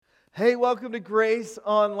Hey, welcome to Grace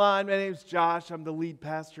Online. My name's Josh. I'm the lead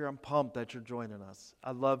pastor. I'm pumped that you're joining us.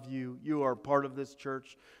 I love you. You are part of this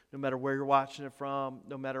church, no matter where you're watching it from,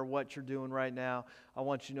 no matter what you're doing right now. I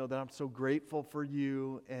want you to know that I'm so grateful for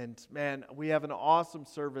you. And man, we have an awesome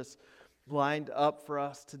service lined up for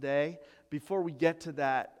us today. Before we get to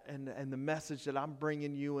that and the message that I'm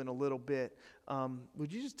bringing you in a little bit,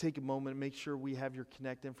 would you just take a moment and make sure we have your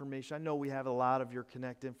Connect information? I know we have a lot of your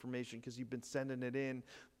Connect information because you've been sending it in.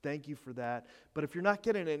 Thank you for that. But if you're not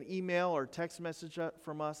getting an email or text message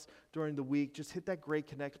from us during the week, just hit that gray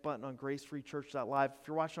Connect button on gracefreechurch.live. If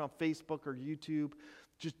you're watching on Facebook or YouTube,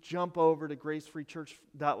 just jump over to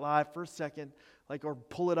gracefreechurch.live for a second, or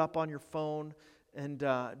pull it up on your phone and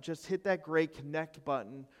just hit that gray Connect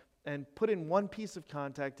button and put in one piece of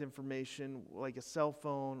contact information, like a cell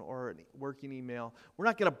phone or a working email. We're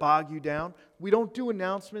not going to bog you down. We don't do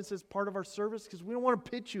announcements as part of our service because we don't want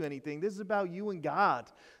to pitch you anything. This is about you and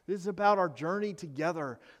God. This is about our journey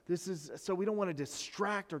together. So we don't want to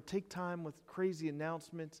distract or take time with crazy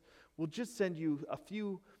announcements. We'll just send you a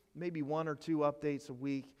few, maybe one or two updates a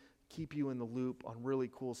week, keep you in the loop on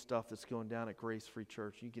really cool stuff that's going down at Grace Free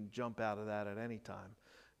Church. You can jump out of that at any time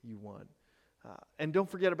you want. And don't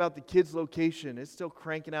forget about the kids' location. It's still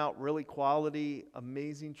cranking out really quality,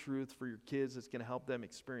 amazing truth for your kids that's going to help them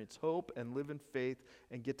experience hope and live in faith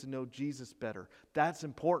and get to know Jesus better. That's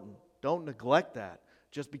important. Don't neglect that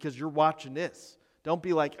just because you're watching this. Don't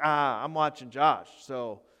be like, I'm watching Josh,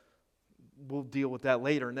 so we'll deal with that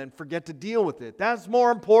later, and then forget to deal with it. That's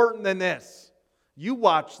more important than this. You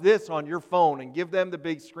watch this on your phone and give them the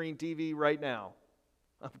big screen TV right now.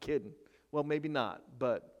 I'm kidding. Well, maybe not,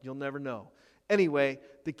 but you'll never know. Anyway,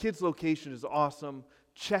 the kids' location is awesome.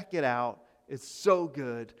 Check it out. It's so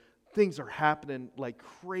good. Things are happening like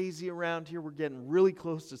crazy around here. We're getting really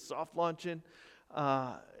close to soft launching.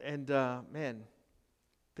 Man,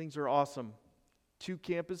 things are awesome. 2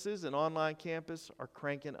 campuses, an online campus, are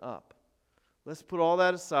cranking up. Let's put all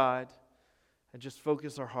that aside and just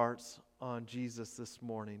focus our hearts on Jesus this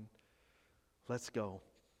morning. Let's go.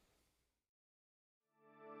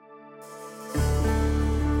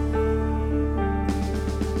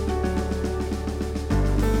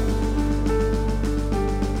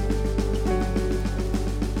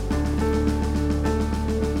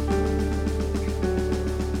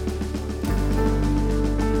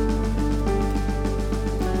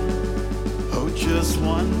 Just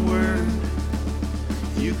one word,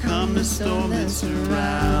 you calm the storm that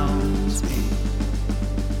surrounds me.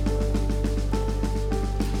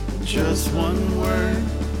 Just one word,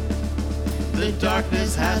 the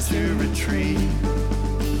darkness has to retreat.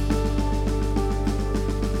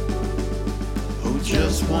 Oh,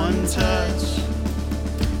 just one touch,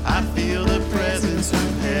 I feel the presence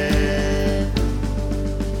of heaven.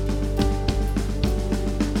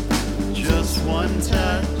 Just one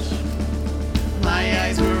touch, my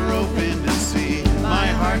eyes were open to see. My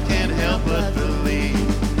heart can't help but believe.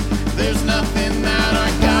 There's nothing that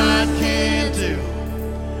our God can't do.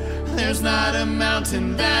 There's not a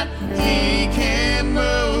mountain that He can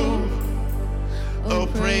move. Oh,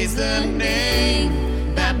 praise the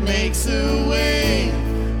name that makes a way.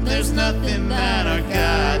 There's nothing that our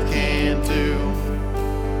God can't do.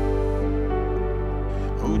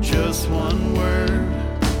 Oh, just one word,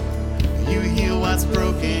 you heal what's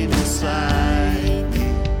broken inside me.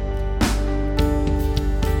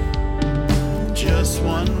 Just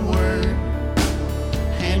one word,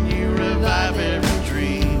 and you revive every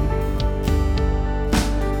dream.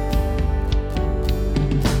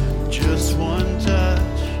 Just one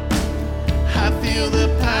touch, I feel the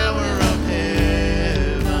power of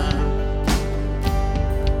heaven.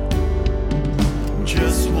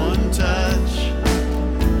 Just one touch,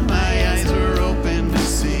 my eyes are open to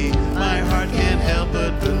see. My heart can't help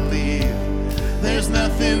but believe. There's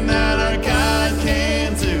nothing that our God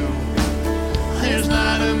can't do. There's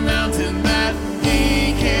not a mountain that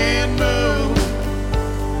He can't move.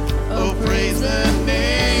 Oh, praise the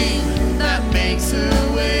name that makes a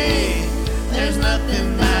way. There's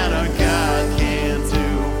nothing that our God can't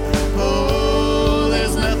do. Oh,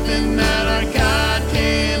 there's nothing that our God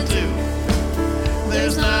can't do.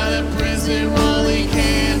 There's not a prison wall He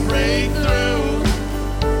can't break through.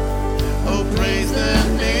 Oh, praise the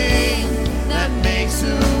name that makes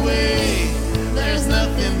a way. There's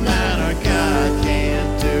nothing that our God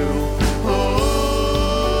can't do. Oh.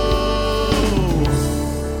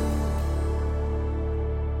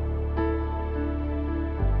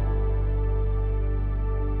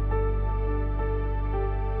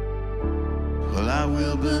 Well, I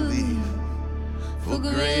will believe for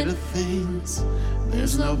greater things.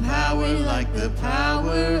 There's no power like the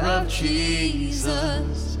power of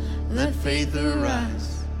Jesus. let faith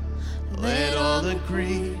arise. Let all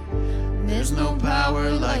agree, there's no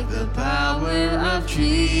power like the power of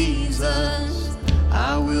Jesus.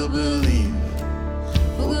 I will believe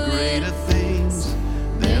for greater things.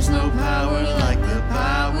 There's no power like the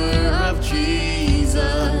power of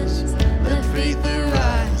Jesus. Let faith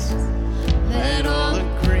arise, let all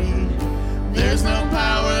agree. There's no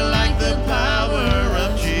power like the power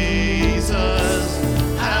of Jesus.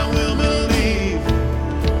 I will believe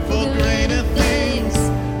for greater things.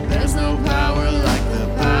 There's no power like the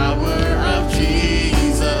power of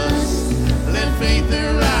Jesus. Let faith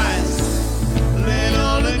arise, let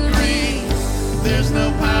all agree. There's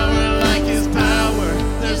no power like his power.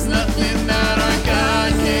 There's nothing that our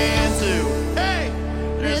God can't do. Hey,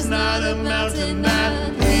 there's not a mountain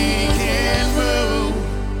that he can't move.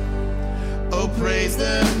 Oh, praise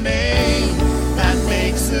the name that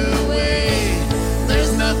makes a way.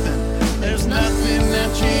 There's nothing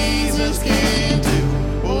that Jesus can't do.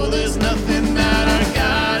 Oh, there's nothing that our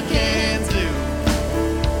God can't do.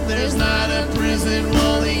 There's not a prison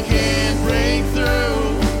wall he can't break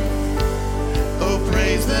through. Oh,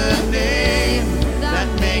 praise the name that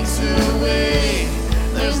makes a way.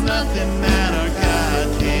 There's nothing that our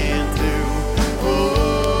God can't do. Oh,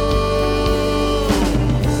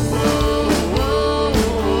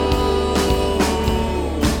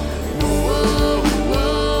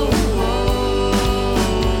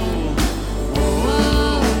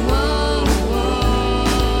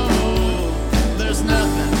 there's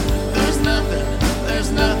nothing. There's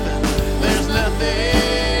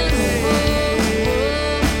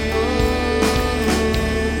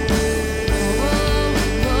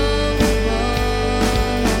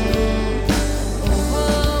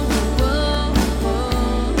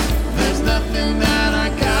nothing that our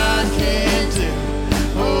God can't do.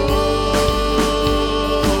 Oh.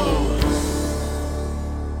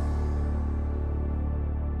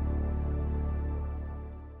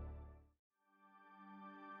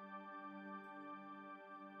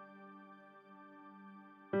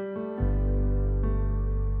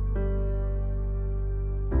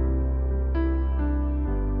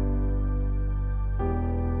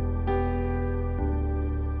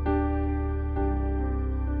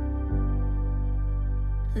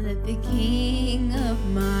 Let the King of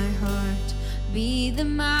my heart be the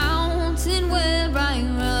mountain where I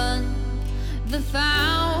run, the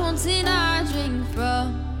fountain I drink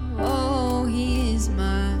from. Oh, he is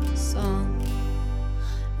my song.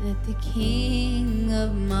 Let the King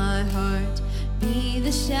of my heart be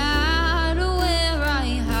the shadow where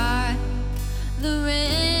I hide, the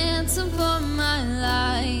ransom for my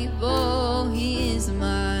life. Oh, he is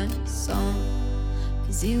my song.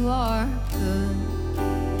 'Cause you are good.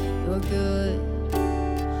 You're good.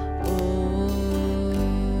 Oh,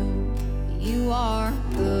 you are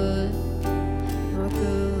good. You're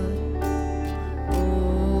good.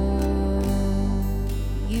 Oh,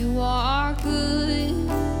 you are good.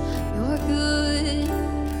 You're good.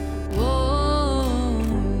 Oh,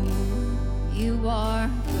 you are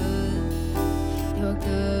good. You're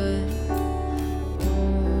good.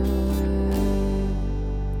 Oh,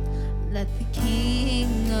 let the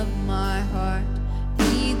King of my heart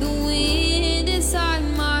be the wind inside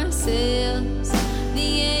my sails,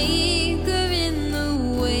 the anchor in the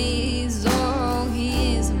waves. Oh,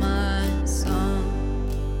 he is my song.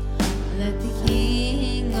 Let the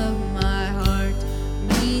King of my heart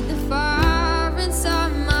be the fire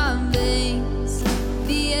inside my veins,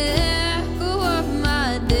 the echo of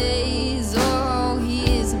my days. Oh,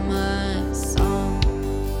 he is my song.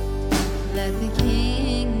 Let the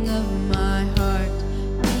King of my heart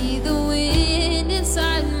be the wind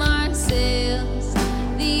inside my sails,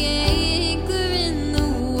 the anchor in the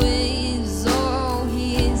waves. Oh,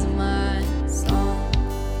 he is my song.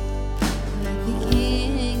 Let the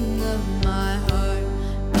King of my heart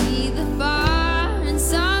be the fire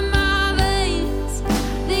inside my veins,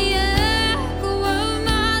 the echo of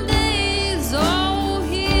my days. Oh,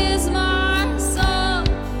 he is my song.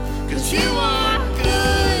 'Cause you are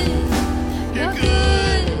good. You're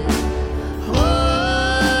good.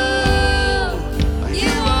 Oh,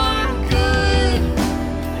 you are good.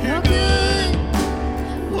 You're good.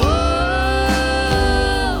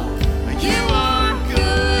 Oh, you are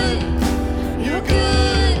good. You're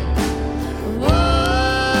good.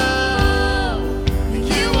 Oh,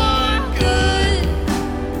 you are good.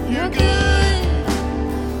 You're good.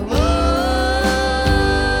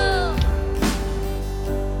 Oh,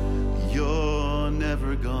 you're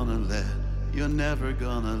never gonna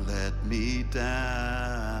let me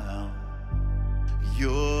down.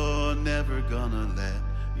 You're never gonna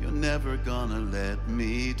let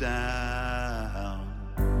me down.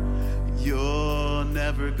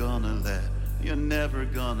 never gonna let me down. You're never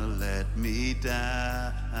gonna let me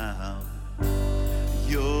down.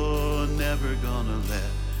 You're never gonna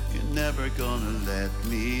let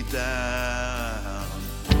me down.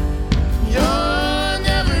 You're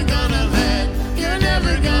never gonna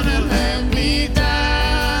let me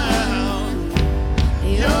down.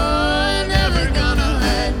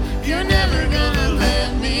 You're never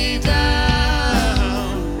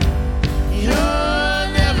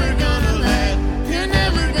gonna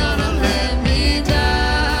let me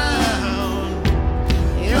down.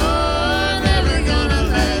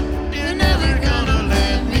 You're never gonna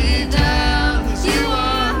let me down. 'Cause you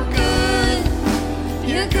are good,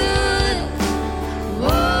 you're good.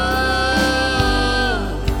 Whoa,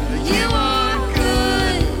 you are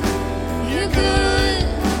good, you're good.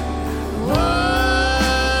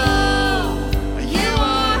 Whoa, you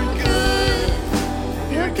are good,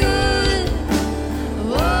 you're good.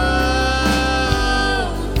 Whoa,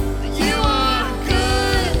 you are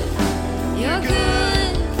good, you're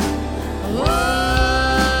good. Whoa,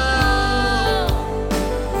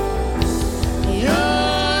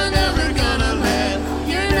 you're never gonna let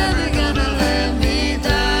me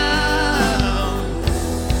down.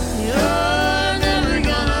 You're never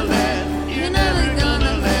gonna let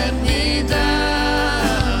me down.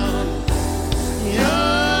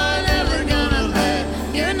 You're never gonna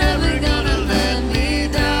let me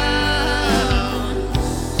down.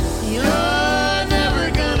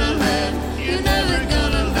 You're never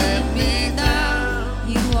gonna let me down.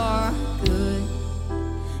 You are good,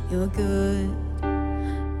 you're good.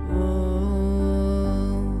 Oh,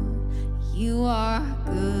 you are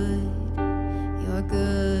good, you're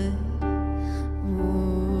good. Oh.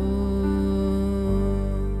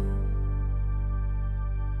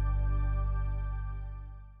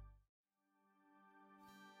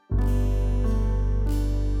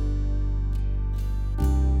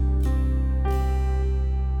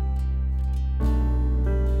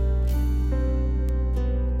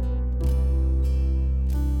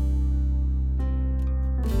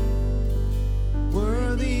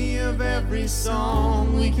 Worthy of every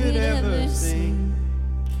song we could ever sing.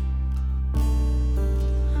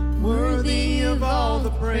 Worthy of all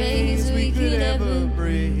the praise we could ever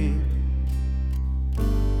bring.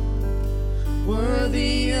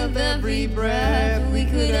 Worthy of every breath we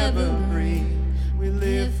could ever breathe. We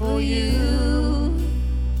live for you.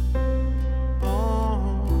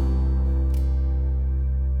 Oh.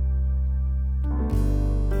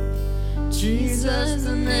 Jesus,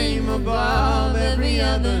 the name above every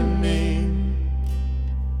other name.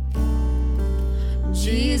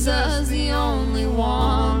 Jesus, the only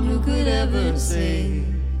one who could ever save.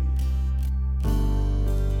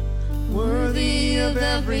 Worthy of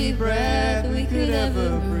every breath we could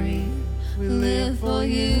ever breathe. We live for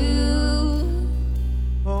you.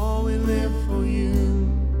 Oh, we live for you.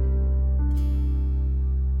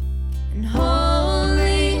 And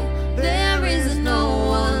holy, there is no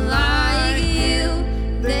one like you.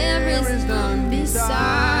 There is none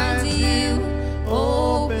besides you.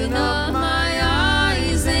 Open up my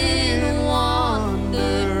eyes in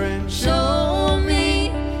wonder and show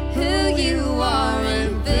me who you are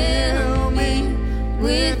and fill me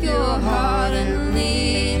with your heart and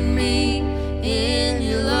lead me in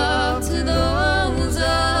your love to those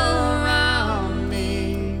around me.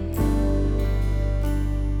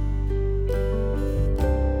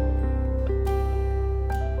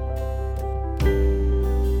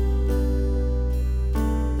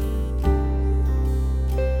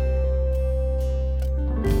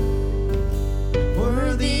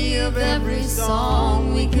 Worthy of every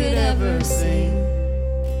song we could ever sing.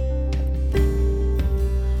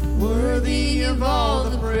 Worthy of all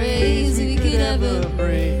the praise we could ever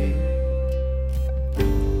bring.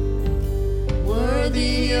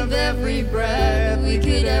 Worthy of every breath we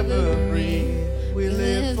could ever breathe. We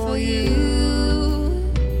live for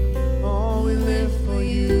you. Oh, we live for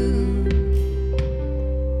you.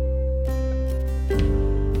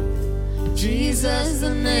 Jesus,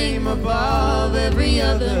 the name above every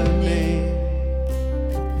other name.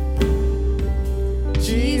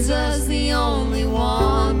 Jesus, the only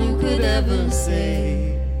one who could ever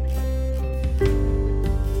save.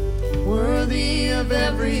 Worthy of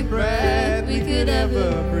every breath we could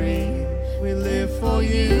ever breathe. We live for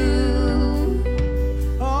you.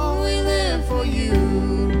 Oh, we live for you.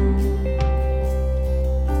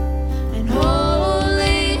 And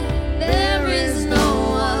holy, there is no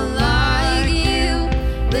one like you.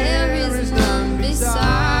 There is none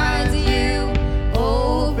besides you.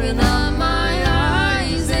 Open up my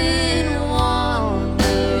eyes in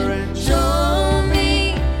wonder and show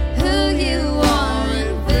me who you are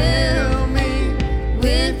and fill me with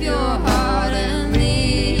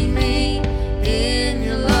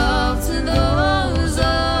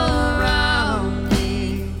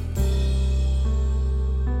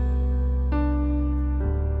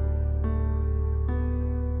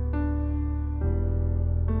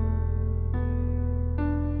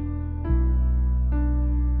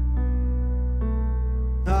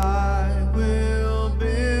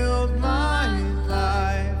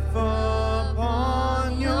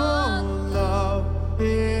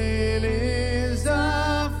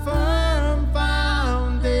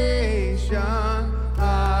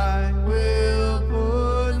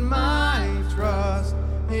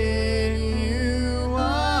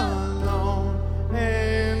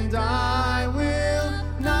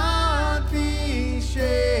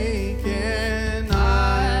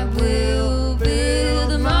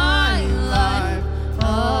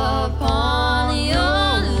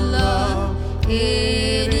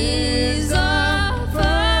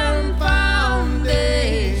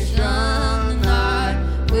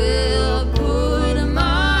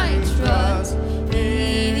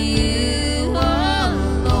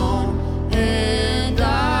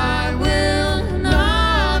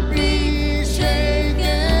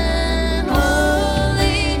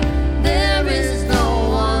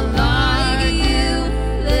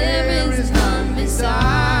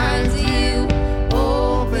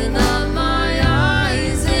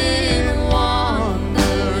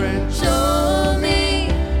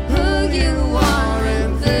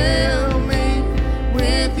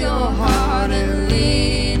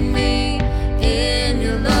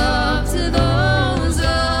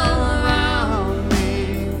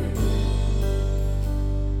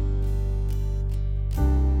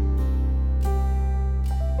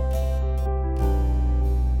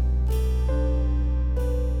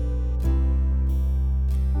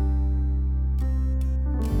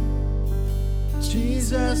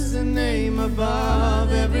Jesus, the name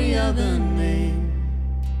above every other name.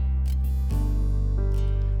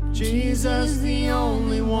 Jesus, the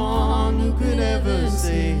only one who could ever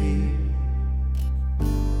save.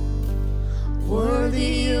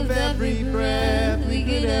 Worthy of every breath we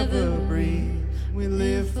could ever breathe. We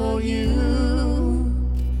live for you.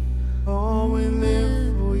 Oh, we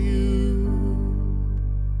live for you.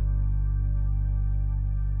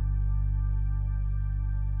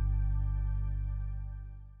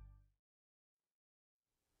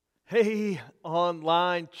 Hey,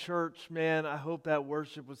 online church, man, I hope that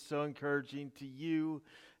worship was so encouraging to you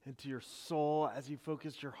and to your soul as you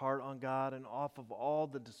focus your heart on God and off of all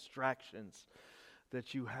the distractions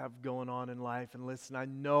that you have going on in life. And listen, I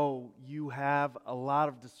know you have a lot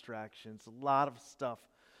of distractions, a lot of stuff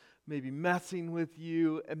maybe messing with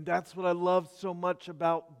you, and that's what I love so much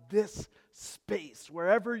about this space.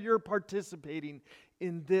 Wherever you're participating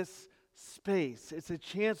in this space, it's a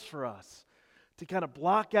chance for us to kind of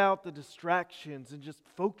block out the distractions and just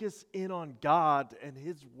focus in on God and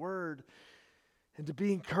His Word, and to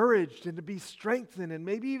be encouraged and to be strengthened and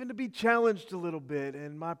maybe even to be challenged a little bit.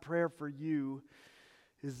 And my prayer for you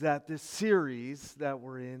is that this series that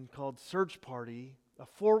we're in called Search Party, a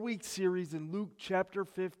 4-week series in Luke chapter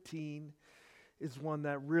 15, is one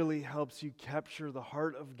that really helps you capture the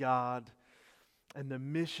heart of God and the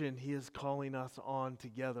mission He is calling us on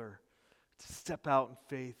together to step out in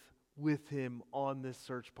faith with Him on this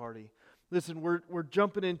search party. Listen, we're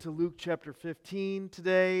jumping into Luke chapter 15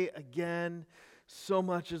 today. Again, so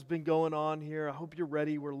much has been going on here. I hope you're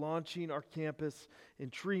ready. We're launching our campus in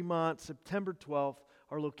Tremont, September 12th.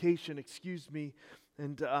 Our location,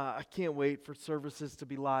 and I can't wait for services to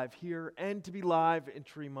be live here and to be live in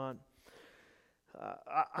Tremont.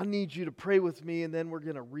 I need you to pray with me, and then we're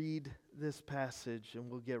going to read this passage, and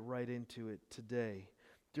we'll get right into it today.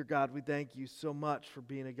 Dear God, we thank you so much for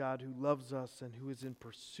being a God who loves us and who is in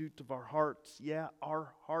pursuit of our hearts. Yeah,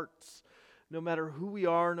 our hearts. No matter who we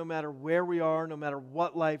are, no matter where we are, no matter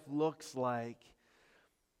what life looks like,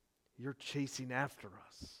 you're chasing after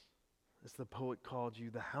us. As the poet called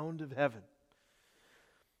you, the hound of heaven,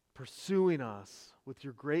 pursuing us with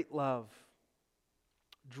your great love,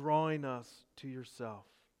 drawing us to yourself,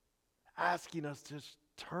 asking us to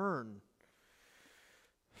turn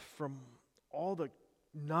from all the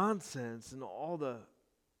nonsense and all the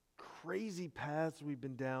crazy paths we've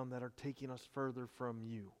been down that are taking us further from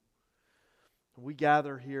you. We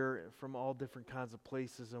gather here from all different kinds of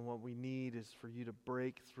places, and what we need is for you to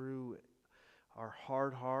break through our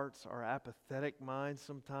hard hearts, our apathetic minds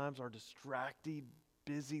sometimes, our distracted,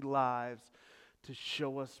 busy lives, to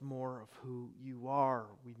show us more of who you are.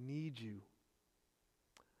 We need you.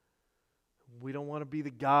 We don't want to be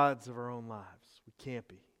the gods of our own lives. We can't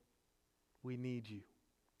be. We need you.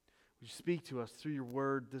 Would you speak to us through your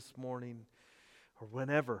word this morning or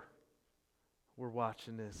whenever we're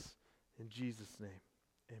watching this? In Jesus' name,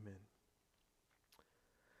 amen.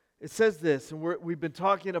 It says this, and we've been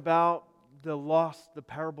talking about the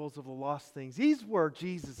parables of the lost things. These were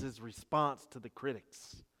Jesus' response to the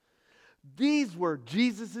critics. These were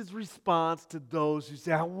Jesus' response to those who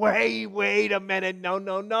say, wait a minute,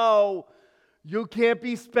 no. You can't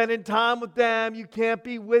be spending time with them. You can't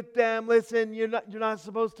be with them. Listen, you're not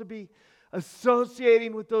supposed to be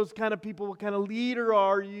associating with those kind of people. What kind of leader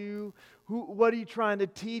are you? What are you trying to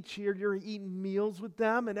teach here? You're eating meals with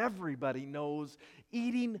them, and everybody knows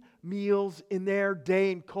eating meals in their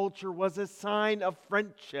day and culture was a sign of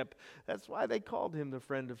friendship. That's why they called him the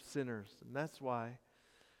friend of sinners, and that's why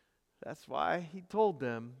he told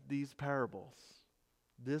them these parables.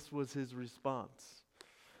 This was his response.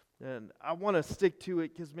 And I want to stick to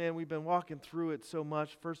it because, man, we've been walking through it so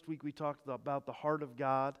much. First week we talked about the heart of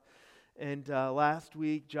God. And last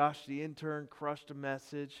week, Josh, the intern, crushed a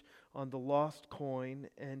message on the lost coin.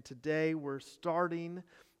 And today we're starting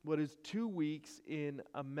what is 2 weeks in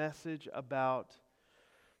a message about,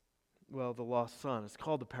 the lost son. It's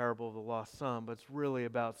called the parable of the lost son, but it's really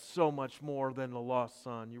about so much more than the lost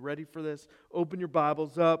son. You ready for this? Open your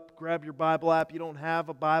Bibles up. Grab your Bible app. You don't have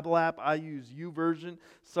a Bible app. I use YouVersion.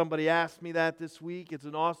 Somebody asked me that this week. It's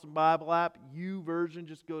an awesome Bible app. YouVersion.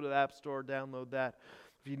 Just go to the App Store, download that.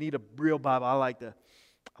 If you need a real Bible, I like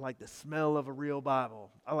the smell of a real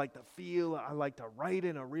Bible. I like the feel. I like to write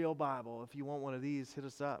in a real Bible. If you want one of these, hit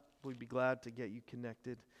us up. We'd be glad to get you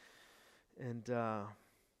connected. And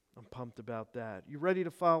I'm pumped about that. You ready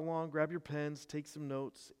to follow along? Grab your pens, take some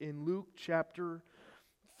notes. In Luke chapter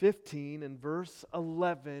 15 and verse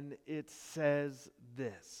 11, it says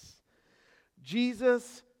this.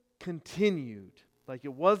 Jesus continued, like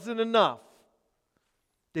it wasn't enough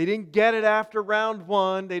They didn't get it after round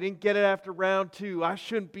 1. They didn't get it after round 2. I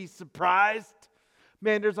shouldn't be surprised.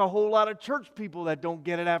 Man, there's a whole lot of church people that don't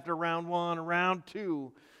get it after round 1 or round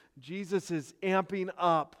 2. Jesus is amping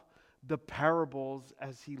up the parables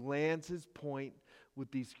as he lands his point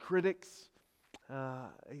with these critics.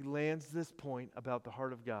 He lands this point about the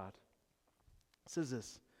heart of God. It says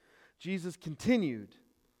this, Jesus continued,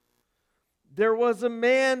 there was a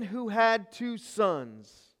man who had 2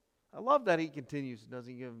 sons. I love that he continues,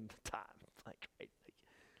 doesn't give them the time.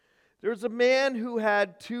 There was a man who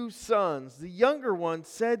had 2 sons. The younger one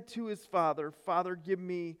said to his father, Father, give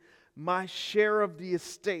me my share of the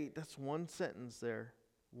estate. That's one sentence there,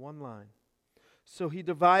 one line. So he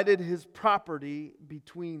divided his property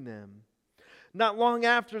between them. Not long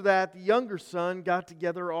after that, the younger son got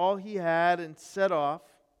together all he had and set off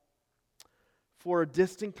for a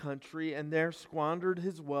distant country and there squandered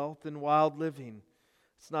his wealth in wild living.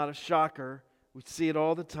 It's not a shocker. We see it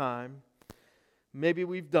all the time. Maybe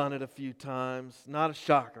we've done it a few times. Not a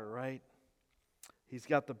shocker, right? He's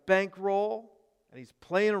got the bankroll and he's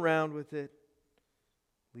playing around with it.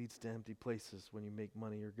 Leads to empty places when you make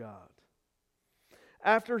money your God.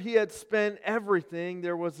 After he had spent everything,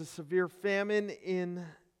 there was a severe famine in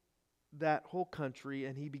that whole country,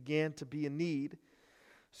 and he began to be in need.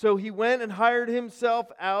 So he went and hired himself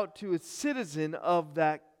out to a citizen of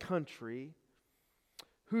that country,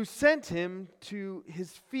 who sent him to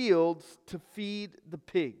his fields to feed the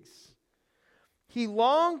pigs. He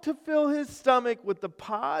longed to fill his stomach with the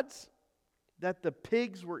pods that the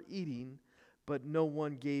pigs were eating, but no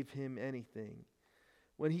one gave him anything.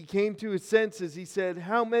 When he came to his senses, he said,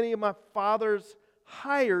 how many of my father's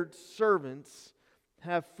hired servants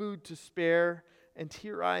have food to spare, and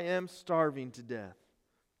here I am starving to death?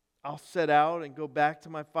 I'll set out and go back to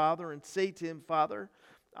my father and say to him, Father,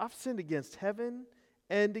 I've sinned against heaven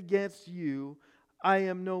and against you. I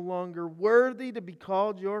am no longer worthy to be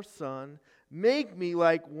called your son. Make me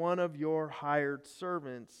like one of your hired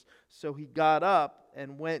servants. So he got up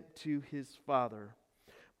and went to his father.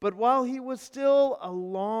 But while he was still a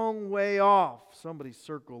long way off, somebody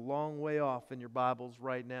circle long way off in your Bibles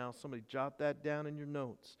right now. Somebody jot that down in your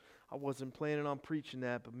notes. I wasn't planning on preaching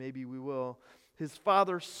that, but maybe we will. His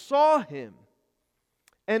father saw him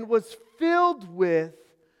and was filled with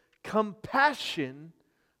compassion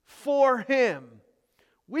for him.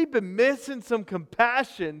 We've been missing some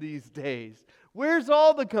compassion these days. Where's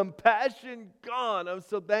all the compassion gone? I'm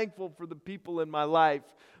so thankful for the people in my life.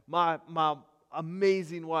 My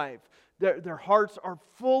amazing wife. Their hearts are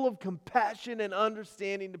full of compassion and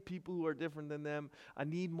understanding to people who are different than them. I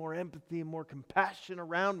need more empathy and more compassion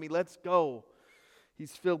around me. Let's go.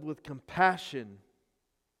 He's filled with compassion.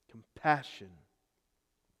 Compassion.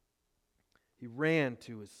 He ran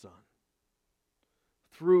to his son,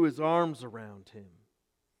 threw his arms around him,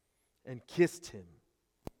 and kissed him.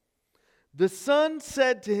 The son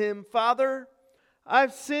said to him, Father,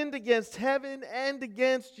 I've sinned against heaven and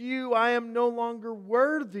against you. I am no longer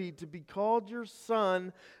worthy to be called your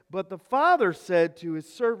son. But the father said to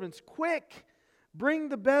his servants, quick, bring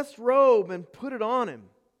the best robe and put it on him.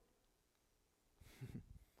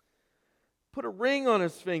 Put a ring on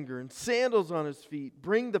his finger and sandals on his feet.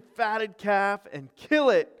 Bring the fatted calf and kill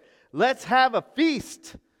it. Let's have a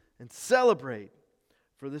feast and celebrate.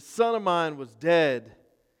 For this son of mine was dead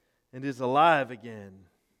and is alive again.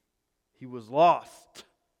 He was lost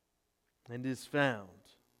and is found.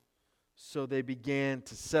 So they began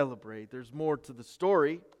to celebrate. There's more to the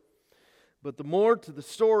story. But the more to the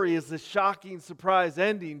story is the shocking surprise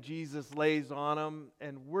ending Jesus lays on them.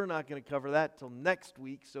 And we're not going to cover that till next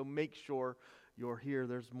week. So make sure you're here.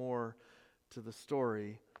 There's more to the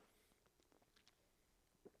story.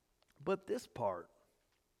 But this part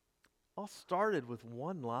all started with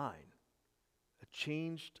one line. It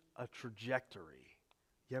changed a trajectory.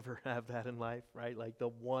 You ever have that in life, right? Like the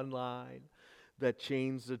one line that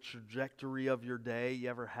changed the trajectory of your day. You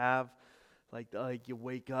ever have like you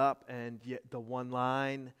wake up and the one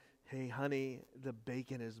line, hey honey, the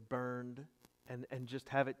bacon is burned, and just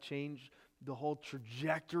have it change the whole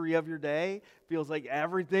trajectory of your day. Feels like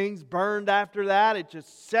everything's burned after that. It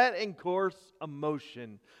just set in course a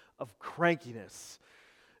motion of crankiness,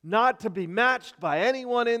 not to be matched by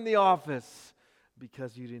anyone in the office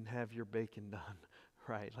because you didn't have your bacon done.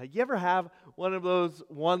 Right. Like you ever have one of those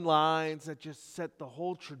one lines that just set the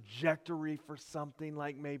whole trajectory for something?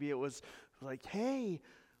 Like maybe it was like, hey,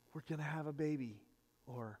 we're going to have a baby.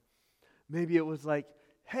 Or maybe it was like,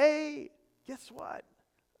 hey, guess what?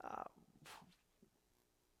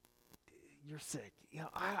 You're sick.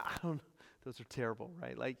 I don't, those are terrible,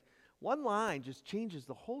 right? Like one line just changes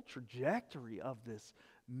the whole trajectory of this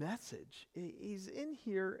message. He's in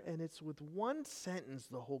here, and it's with one sentence,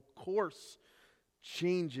 the whole course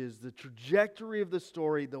changes, the trajectory of the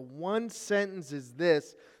story. The one sentence is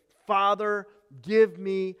this: Father, give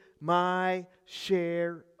me my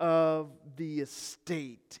share of the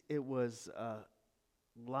estate. It was a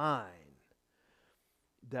line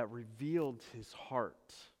that revealed his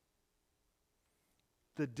heart,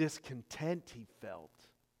 the discontent he felt.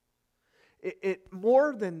 It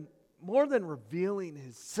more than revealing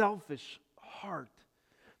his selfish heart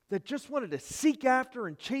that just wanted to seek after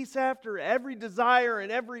and chase after every desire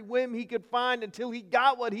and every whim he could find until he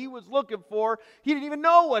got what he was looking for. He didn't even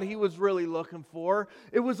know what he was really looking for.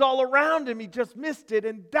 It was all around him. He just missed it.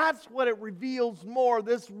 And that's what it reveals more.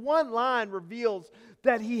 This one line reveals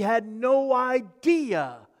that he had no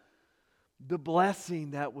idea the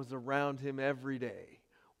blessing that was around him every day.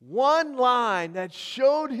 One line that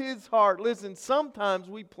showed his heart. Listen, sometimes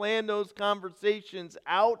we plan those conversations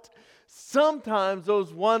out. Sometimes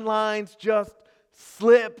those one lines just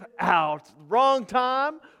slip out. Wrong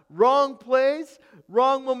time, wrong place,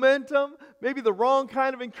 wrong momentum, maybe the wrong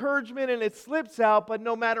kind of encouragement, and it slips out. But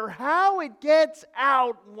no matter how it gets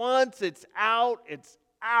out, once it's out, it's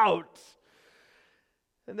out.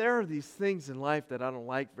 And there are these things in life that I don't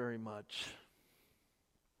like very much,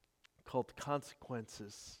 called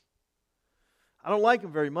consequences. I don't like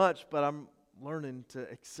them very much, but I'm learning to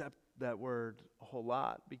accept that word a whole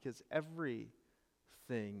lot, because everything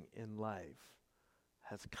in life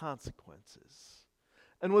has consequences.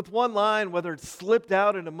 And with one line, whether it slipped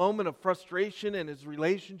out in a moment of frustration in his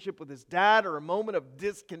relationship with his dad, or a moment of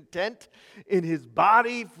discontent in his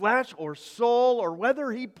body, flesh, or soul, or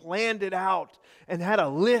whether he planned it out and had a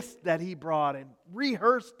list that he brought and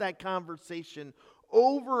rehearsed that conversation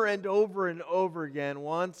over and over and over again,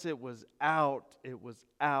 once it was out, it was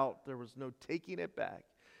out. There was no taking it back.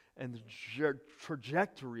 And the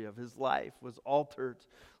trajectory of his life was altered.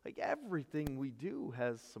 Like everything we do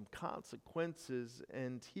has some consequences.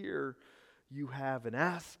 And here you have an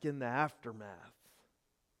ask in the aftermath.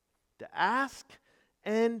 The ask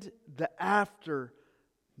and the aftermath.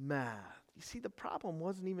 You see, the problem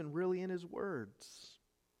wasn't even really in his words.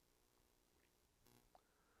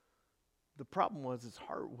 The problem was his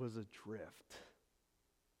heart was adrift.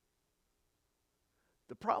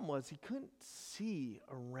 The problem was he couldn't see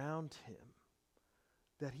around him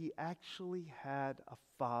that he actually had a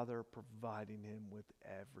father providing him with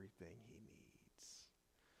everything he needs.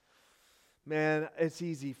 Man, it's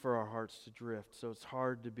easy for our hearts to drift, so it's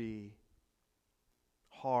hard to be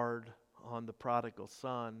hard on the prodigal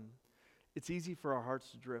son. It's easy for our hearts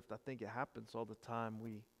to drift. I think it happens all the time.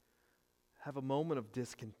 We have a moment of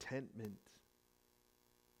discontentment.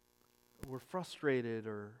 We're frustrated,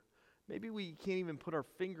 or maybe we can't even put our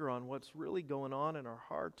finger on what's really going on in our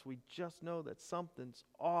hearts. We just know that something's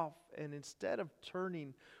off, and instead of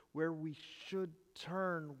turning where we should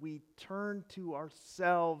turn, we turn to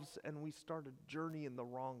ourselves and we start a journey in the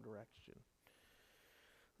wrong direction.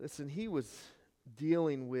 Listen, he was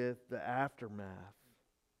dealing with the aftermath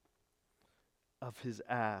of his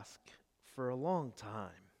ask for a long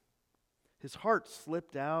time. His heart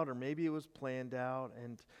slipped out, or maybe it was planned out,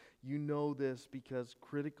 and you know this because a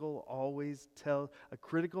critical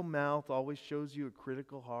mouth always shows you a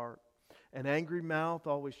critical heart. An angry mouth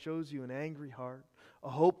always shows you an angry heart. A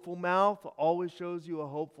hopeful mouth always shows you a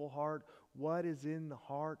hopeful heart. What is in the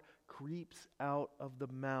heart creeps out of the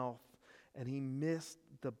mouth, and he missed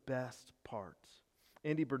the best parts.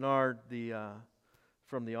 Andy Bernard,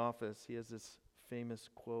 from The Office, he has this famous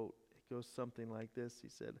quote. It goes something like this. He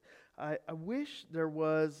said, I wish there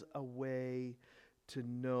was a way to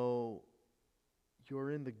know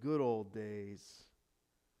you're in the good old days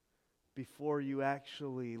before you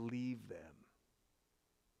actually leave them.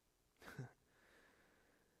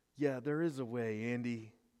 Yeah, there is a way,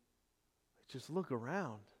 Andy. Just look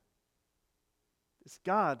around. This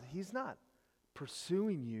God, He's not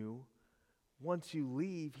pursuing you once you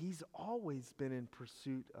leave. He's always been in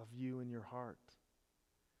pursuit of you in your heart.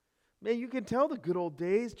 Man, you can tell the good old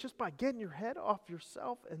days just by getting your head off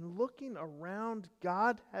yourself and looking around.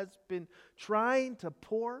 God has been trying to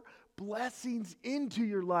pour blessings into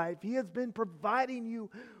your life. He has been providing you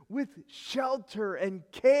with shelter and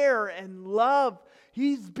care and love.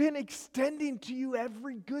 He's been extending to you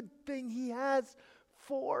every good thing He has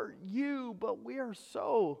for you, but we are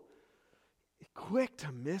so quick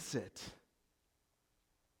to miss it.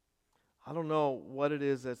 I don't know what it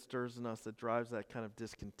is that stirs in us that drives that kind of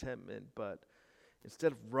discontentment, but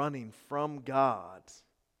instead of running from God,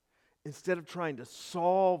 instead of trying to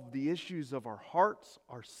solve the issues of our hearts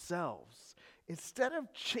ourselves, instead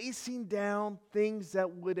of chasing down things that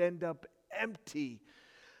would end up empty,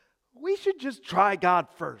 we should just try God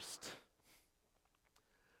first.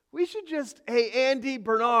 We should just, hey, Andy,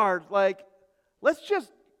 Bernard, let's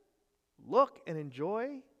just look and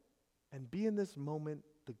enjoy and be in this moment.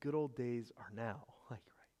 The good old days are now.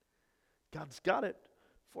 God's got it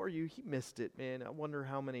for you. He missed it, man. I wonder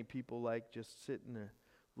how many people just sit and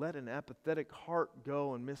let an apathetic heart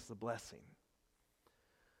go and miss the blessing.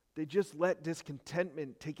 They just let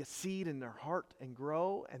discontentment take a seed in their heart and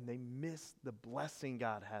grow, and they miss the blessing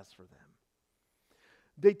God has for them.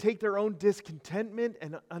 They take their own discontentment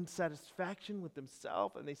and unsatisfaction with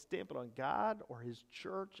themselves, and they stamp it on God or His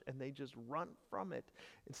church, and they just run from it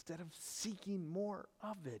instead of seeking more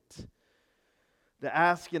of it. The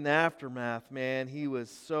ask and the aftermath, man, he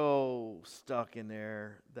was so stuck in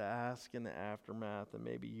there. The ask and the aftermath, and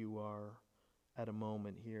maybe you are at a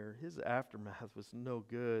moment here. His aftermath was no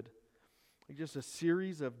good. Just a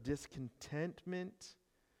series of discontentment,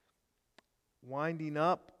 winding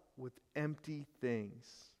up with empty things.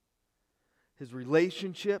 His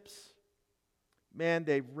relationships, man,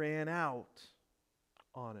 they ran out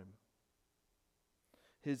on him.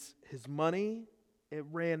 His money, it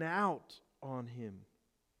ran out on him.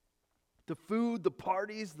 The food, the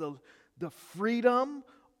parties, the freedom,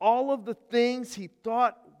 all of the things he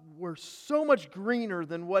thought were so much greener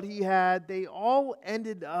than what he had, they all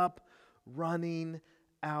ended up running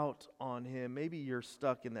out on him. Maybe you're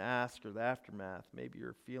stuck in the ask or the aftermath. Maybe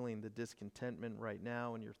you're feeling the discontentment right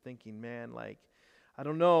now and you're thinking, man, I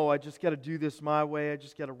don't know, I just got to do this my way. I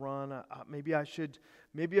just got to run. Maybe I should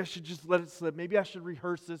just let it slip. Maybe I should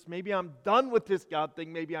rehearse this. Maybe I'm done with this God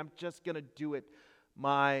thing. Maybe I'm just going to do it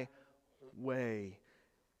my way.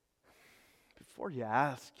 Before you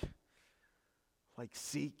ask,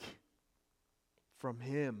 seek from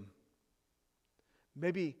Him.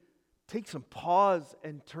 Maybe take some pause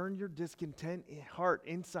and turn your discontent heart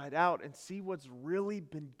inside out and see what's really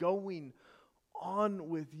been going on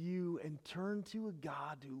with you and turn to a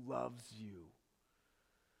God who loves you.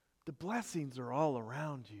 The blessings are all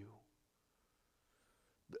around you.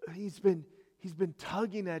 He's been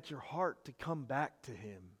tugging at your heart to come back to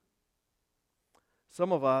Him.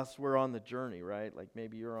 Some of us, we're on the journey, right?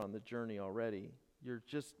 Maybe you're on the journey already. You're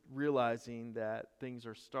just realizing that things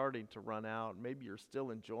are starting to run out. Maybe you're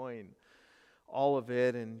still enjoying all of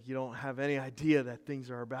it and you don't have any idea that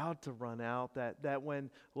things are about to run out, that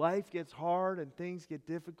when life gets hard and things get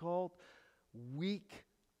difficult, weak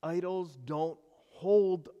idols don't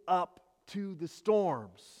hold up to the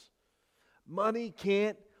storms. Money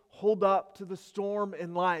can't hold up to the storm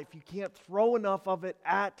in life. You can't throw enough of it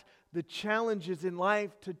at the challenges in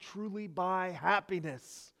life to truly buy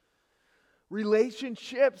happiness.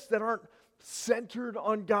 Relationships that aren't centered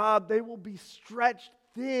on God, they will be stretched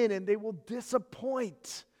thin and they will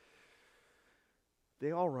disappoint.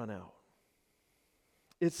 They all run out.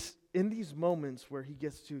 It's in these moments where he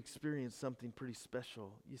gets to experience something pretty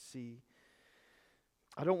special. You see,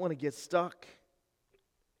 I don't want to get stuck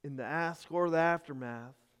in the ask or the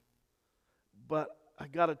aftermath, but I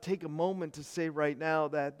got to take a moment to say right now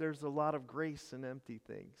that there's a lot of grace in empty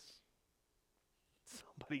things.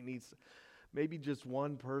 Somebody needs, maybe just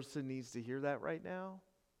one person needs to hear that right now.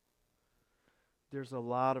 There's a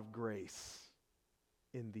lot of grace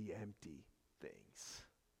in the empty things.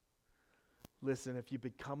 Listen, if you've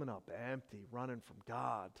been coming up empty, running from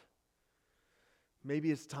God,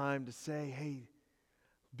 maybe it's time to say, hey,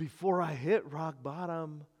 before I hit rock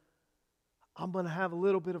bottom, I'm going to have a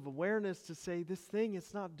little bit of awareness to say, this thing,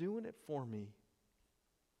 it's not doing it for me.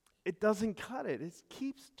 It doesn't cut it. It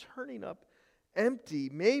keeps turning up empty.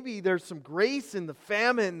 Maybe there's some grace in the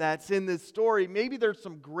famine that's in this story. Maybe there's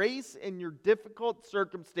some grace in your difficult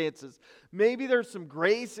circumstances. Maybe there's some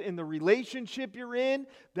grace in the relationship you're in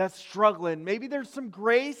that's struggling. Maybe there's some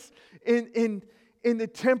grace in the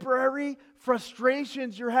temporary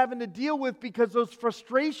frustrations you're having to deal with because those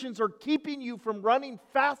frustrations are keeping you from running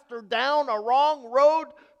faster down a wrong road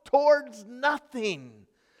towards nothing.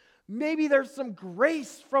 Maybe there's some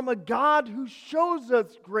grace from a God who shows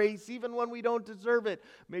us grace even when we don't deserve it.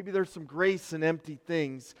 Maybe there's some grace in empty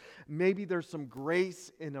things. Maybe there's some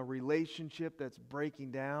grace in a relationship that's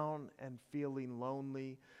breaking down and feeling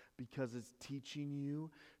lonely because it's teaching you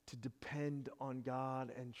to depend on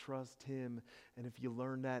God and trust Him. And if you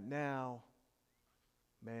learn that now,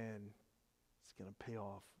 man, it's going to pay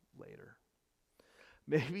off later.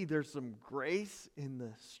 Maybe there's some grace in the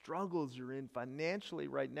struggles you're in financially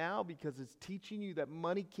right now because it's teaching you that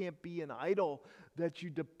money can't be an idol that you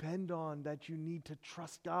depend on, that you need to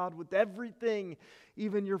trust God with everything,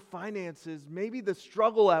 even your finances. Maybe the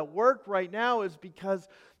struggle at work right now is because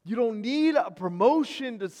you don't need a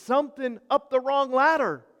promotion to something up the wrong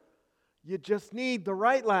ladder. You just need the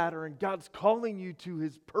right ladder, and God's calling you to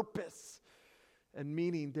His purpose and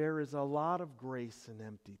meaning. There is a lot of grace in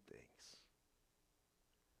empty things.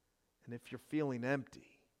 And if you're feeling empty,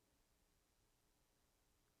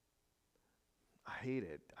 I hate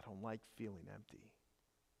it. I don't like feeling empty.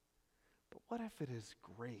 But what if it is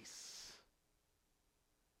grace?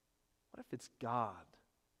 What if it's God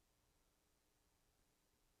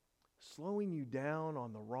slowing you down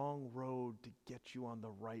on the wrong road to get you on the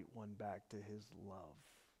right one back to His love?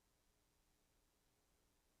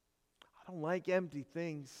 I don't like empty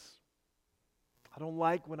things. I don't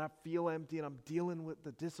like when I feel empty and I'm dealing with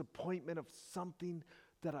the disappointment of something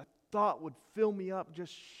that I thought would fill me up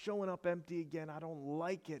just showing up empty again. I don't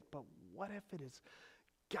like it. But what if it is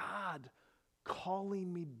God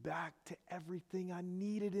calling me back to everything I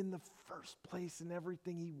needed in the first place and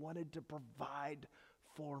everything He wanted to provide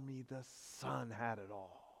for me? The Son had it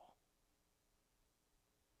all.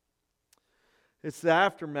 It's the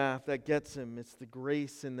aftermath that gets him. It's the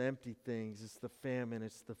grace in the empty things. It's the famine.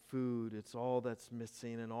 It's the food. It's all that's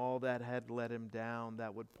missing and all that had let him down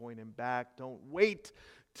that would point him back. Don't wait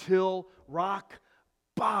till rock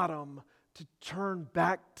bottom to turn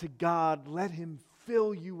back to God. Let Him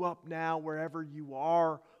fill you up now wherever you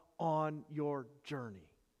are on your journey.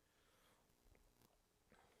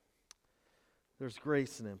 There's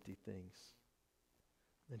grace in empty things.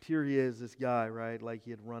 And here he is, this guy, right? Like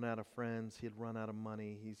he had run out of friends. He had run out of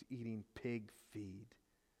money. He's eating pig feed.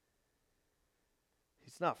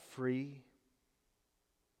 He's not free.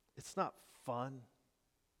 It's not fun.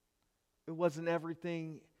 It wasn't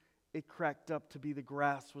everything it cracked up to be. The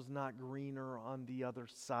grass was not greener on the other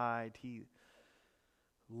side. He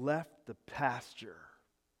left the pasture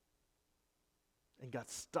and got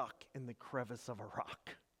stuck in the crevice of a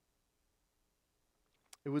rock.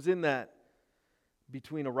 It was in that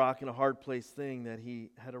between a rock and a hard place thing that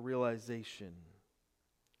he had a realization,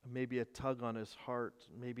 maybe a tug on his heart,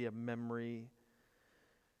 maybe a memory,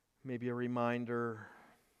 maybe a reminder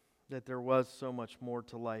that there was so much more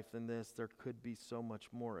to life than this. There could be so much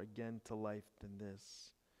more again to life than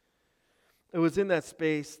this. It was in that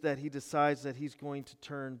space that he decides that he's going to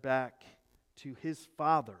turn back to his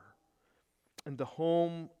Father and the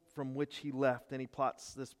home from which he left, and he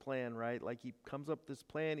plots this plan, right? Like he comes up with this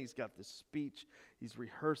plan, he's got this speech, he's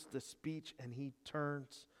rehearsed this speech, and he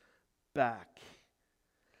turns back.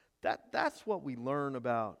 That's what we learn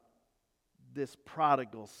about this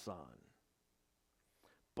prodigal son.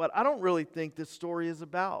 But I don't really think this story is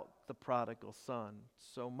about the prodigal son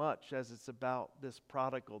so much as it's about this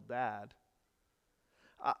prodigal dad.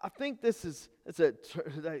 I think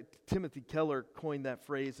Timothy Keller coined that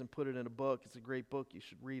phrase and put it in a book. It's a great book. You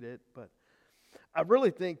should read it. But I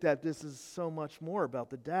really think that this is so much more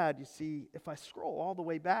about the dad. You see, if I scroll all the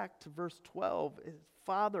way back to verse 12,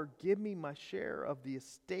 Father, give me my share of the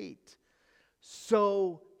estate.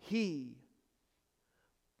 So he,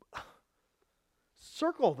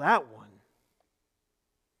 circle that one.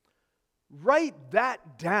 Write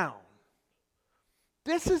that down.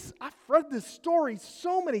 I've read this story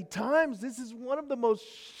so many times. This is one of the most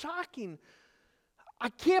shocking. I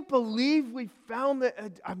can't believe we found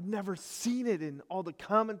that. I've never seen it in all the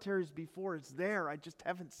commentaries before. It's there. I just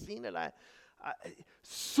haven't seen it.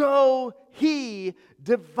 So he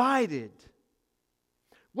divided.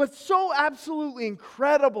 What's so absolutely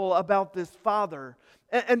incredible about this father,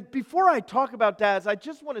 and before I talk about dads, I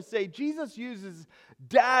just want to say Jesus uses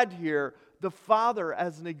dad here, the father,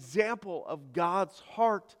 as an example of God's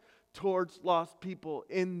heart towards lost people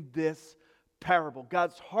in this parable.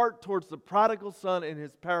 God's heart towards the prodigal son in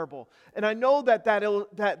his parable. And I know that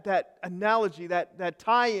analogy, that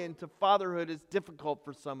tie-in to fatherhood is difficult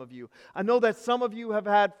for some of you. I know that some of you have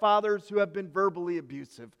had fathers who have been verbally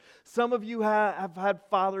abusive. Some of you have had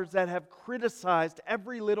fathers that have criticized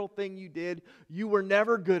every little thing you did. You were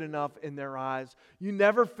never good enough in their eyes. You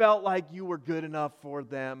never felt like you were good enough for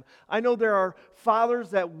them. I know there are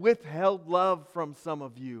fathers that withheld love from some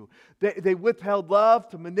of you. They withheld love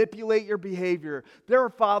to manipulate your behavior. There are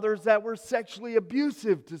fathers that were sexually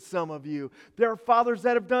abusive to some of you. There are fathers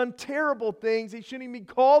that have done terrible things. They shouldn't even be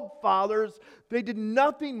called fathers. They did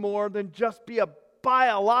nothing more than just be a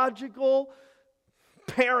biological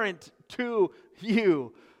parent to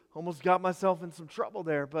you. Almost got myself in some trouble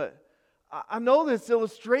there, but I know this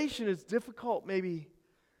illustration is difficult maybe,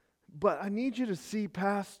 but I need you to see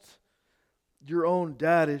past your own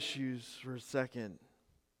dad issues for a second.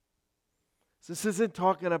 This isn't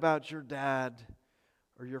talking about your dad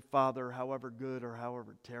or your father, however good or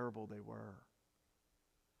however terrible they were.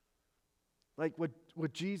 Like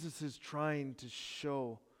what Jesus is trying to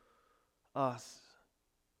show us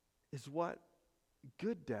is what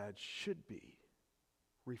good dads should be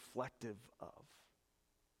reflective of.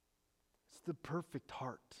 It's the perfect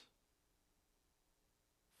heart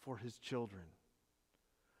for his children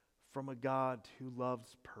from a God who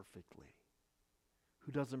loves perfectly,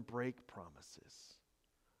 who doesn't break promises,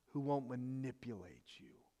 who won't manipulate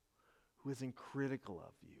you, who isn't critical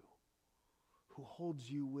of you, who holds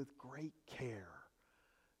you with great care,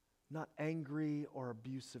 not angry or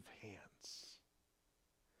abusive hands.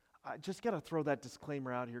 I just got to throw that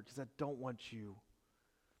disclaimer out here because I don't want you,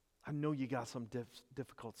 I know you got some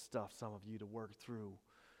difficult stuff, some of you, to work through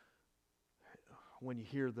when you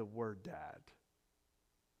hear the word dad.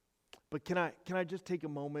 But can I just take a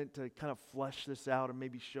moment to kind of flesh this out and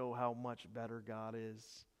maybe show how much better God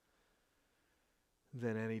is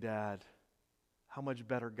than any dad? How much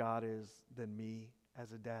better God is than me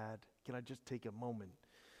as a dad? Can I just take a moment?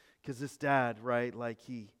 Because this dad, right, like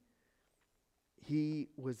he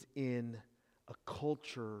was in a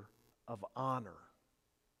culture of honor,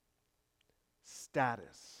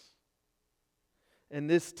 status. In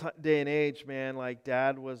this day and age, man, like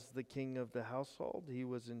dad was the king of the household. He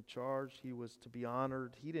was in charge. He was to be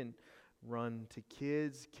honored. He didn't run to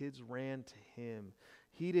kids. Kids ran to him.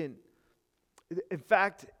 He didn't. In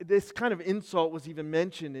fact, this kind of insult was even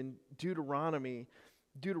mentioned in Deuteronomy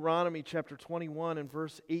chapter 21 and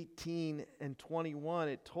verse 18 and 21.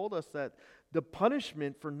 It told us that the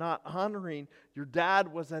punishment for not honoring your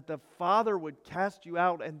dad was that the father would cast you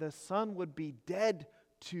out and the son would be dead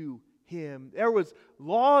to him. There was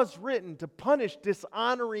laws written to punish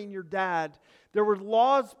dishonoring your dad. There were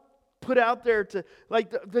laws put out there to,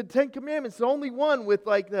 like the Ten Commandments, the only one with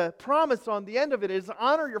like the promise on the end of it is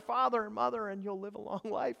honor your father and mother and you'll live a long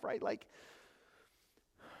life, right? Like,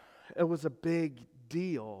 it was a big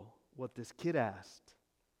deal what this kid asked.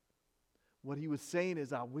 What he was saying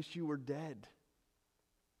is, I wish you were dead.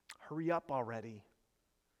 Hurry up already.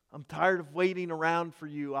 I'm tired of waiting around for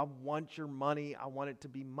you. I want your money. I want it to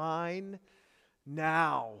be mine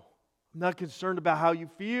now. I'm not concerned about how you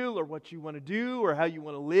feel or what you want to do or how you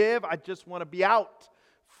want to live. I just want to be out,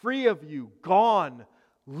 free of you, gone.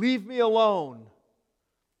 Leave me alone.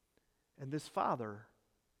 And this father,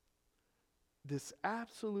 this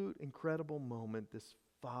absolute incredible moment, this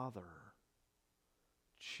father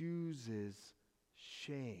chooses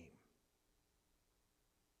shame.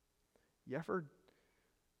 You ever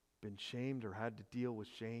been shamed or had to deal with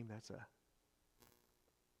shame? That's a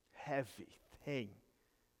heavy thing.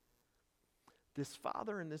 This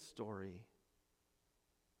father in this story,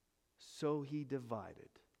 so he divided,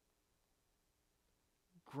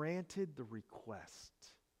 granted the request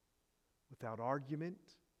without argument,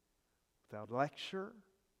 without lecture,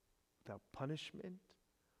 without punishment,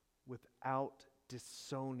 without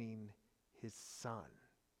disowning his son.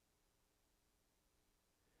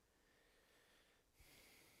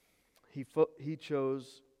 He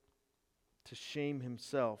chose to shame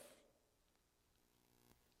himself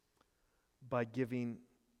by giving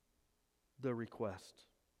the request.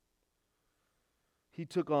 He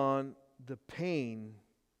took on the pain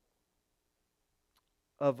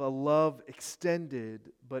of a love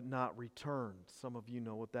extended but not returned. Some of you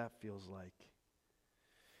know what that feels like.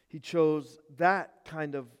 He chose that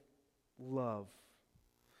kind of love.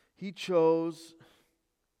 He chose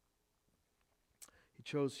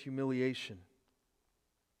humiliation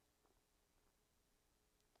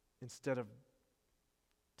instead of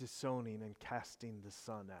disowning and casting the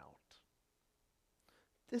son out.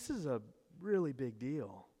 This is a really big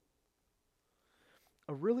deal.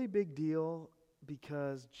 A really big deal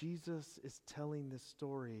because Jesus is telling this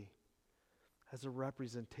story as a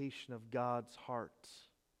representation of God's heart.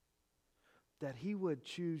 That he would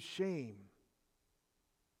choose shame.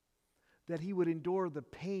 That he would endure the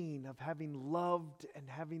pain of having loved and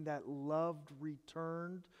having that loved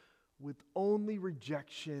returned with only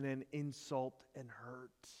rejection and insult and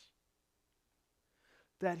hurt.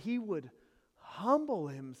 That he would humble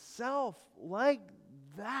himself like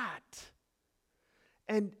that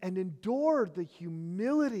and endure the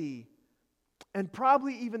humility and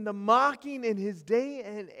probably even the mocking in his day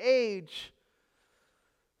and age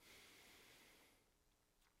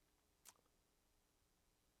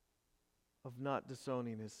of not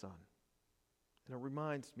disowning his son. And it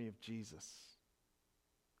reminds me of Jesus.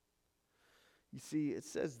 You see, it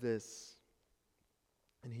says this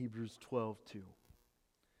in Hebrews 12:2.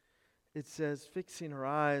 It says, fixing our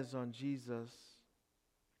eyes on Jesus,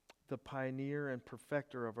 the pioneer and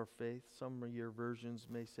perfecter of our faith. Some of your versions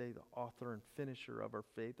may say the author and finisher of our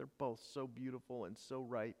faith. They're both so beautiful and so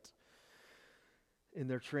right in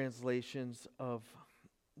their translations of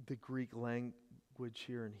the Greek language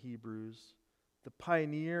here in Hebrews. the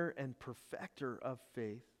pioneer and perfecter of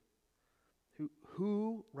faith,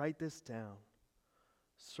 who write this down,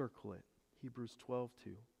 circle it, Hebrews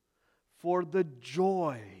 12:2. For the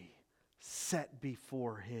joy set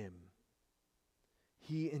before him,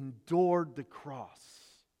 he endured the cross,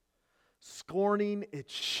 scorning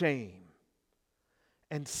its shame,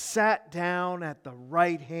 and sat down at the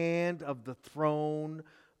right hand of the throne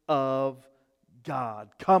of God.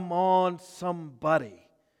 Come on, somebody.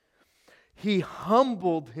 He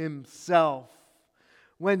humbled himself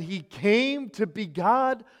when he came to be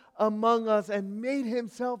God among us and made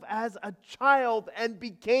himself as a child and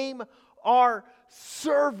became our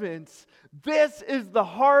servants. This is the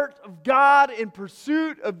heart of God in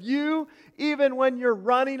pursuit of you, even when you're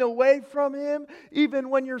running away from him, even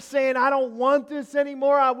when you're saying, I don't want this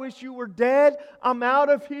anymore, I wish you were dead, I'm out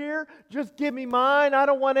of here, just give me mine, I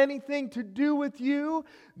don't want anything to do with you.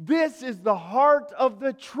 This is the heart of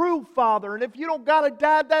the true Father. And if you don't got a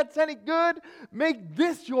dad that's any good, make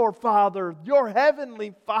this your Father, your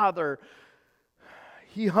heavenly Father.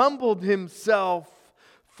 He humbled himself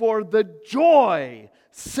for the joy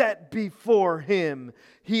set before him.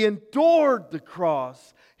 He endured the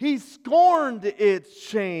cross. He scorned its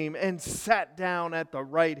shame and sat down at the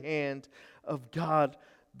right hand of God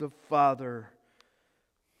the Father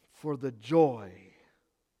for the joy.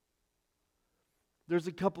 There's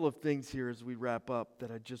a couple of things here as we wrap up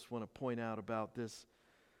that I just want to point out about this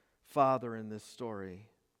father in this story.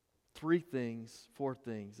 3 things, 4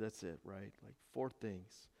 things, that's it, right? Like 4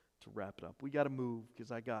 things to wrap it up. We got to move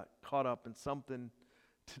because I got caught up in something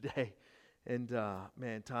today, and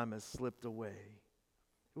man, time has slipped away.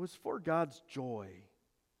 It was for God's joy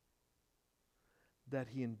that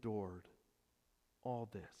he endured all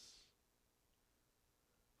this.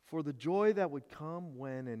 For the joy that would come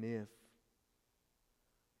when and if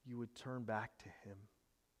you would turn back to him,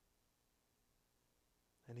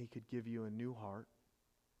 and he could give you a new heart,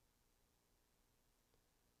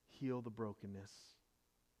 heal the brokenness,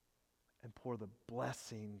 and pour the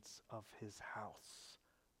blessings of his house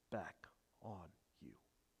back on you.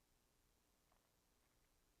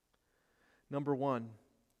 Number 1,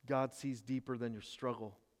 God sees deeper than your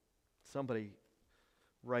struggle. Somebody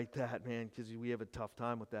write that, man, because we have a tough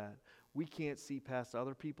time with that. We can't see past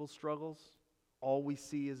other people's struggles. All we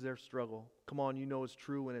see is their struggle. Come on, you know it's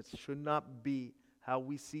true, and it should not be how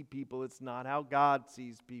we see people. It's not how God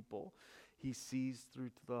sees people. He sees through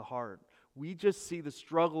to the heart. We just see the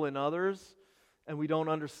struggle in others, and we don't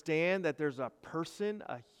understand that there's a person,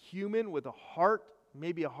 a human with a heart,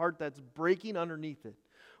 maybe a heart that's breaking underneath it.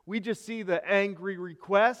 We just see the angry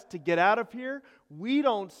request to get out of here. We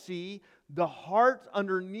don't see the heart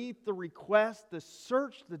underneath the request, the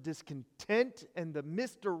search, the discontent, and the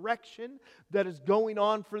misdirection that is going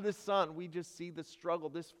on for this son. We just see the struggle.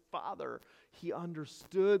 This father, he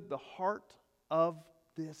understood the heart of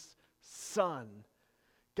this son.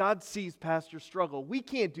 God sees past your struggle. We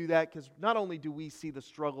can't do that because not only do we see the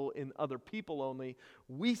struggle in other people only,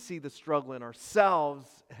 we see the struggle in ourselves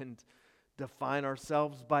and define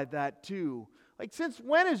ourselves by that too. Like, since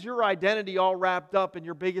when is your identity all wrapped up in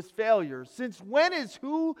your biggest failures? Since when is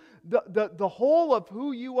the whole of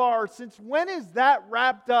who you are, since when is that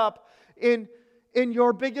wrapped up in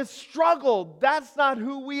your biggest struggle? That's not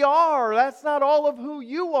who we are. That's not all of who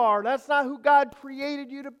you are. That's not who God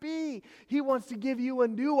created you to be. He wants to give you a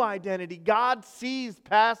new identity. God sees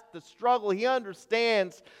past the struggle. He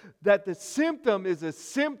understands that the symptom is a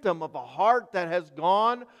symptom of a heart that has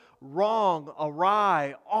gone wrong,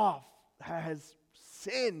 awry, off, has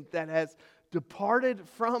sinned, that has departed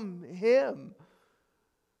from Him.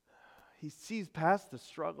 He sees past the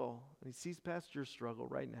struggle, and He sees past your struggle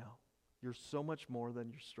right now. You're so much more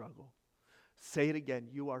than your struggle. Say it again.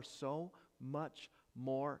 You are so much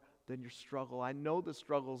more than your struggle. I know the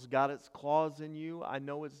struggle's got its claws in you. I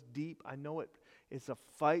know it's deep. I know it's a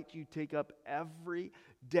fight you take up every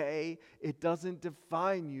day. It doesn't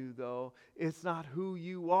define you, though. It's not who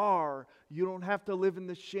you are. You don't have to live in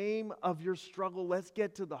the shame of your struggle. Let's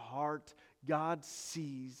get to the heart. God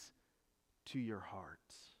sees to your heart.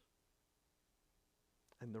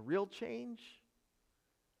 And the real change,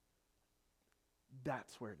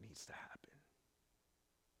 that's where it needs to happen.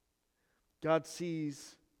 God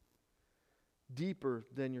sees deeper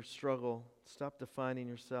than your struggle. Stop defining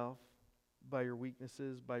yourself by your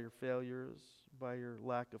weaknesses, by your failures, by your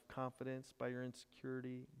lack of confidence, by your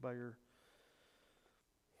insecurity,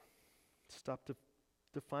 Stop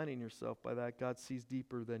defining yourself by that. God sees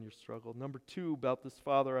deeper than your struggle. Number 2 about this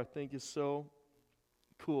father I think is so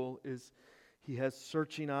cool is he has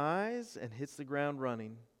searching eyes and hits the ground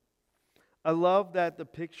running. I love that the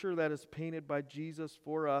picture that is painted by Jesus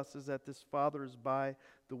for us is that this Father is by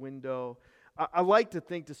the window. I like to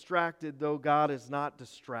think distracted, though God is not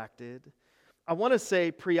distracted. I want to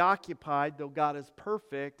say preoccupied, though God is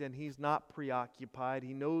perfect and He's not preoccupied.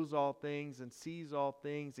 He knows all things and sees all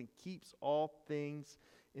things and keeps all things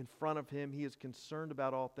in front of Him. He is concerned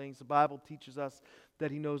about all things. The Bible teaches us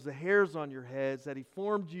that He knows the hairs on your heads, that He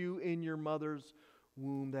formed you in your mother's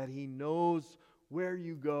womb, that He knows where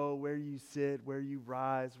you go, where you sit, where you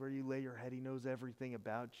rise, where you lay your head. He knows everything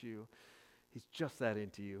about you. He's just that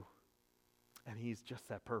into you. And He's just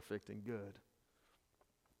that perfect and good.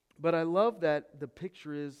 But I love that the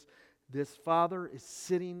picture is this Father is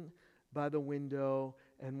sitting by the window,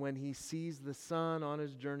 and when He sees the Son on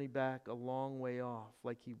His journey back a long way off,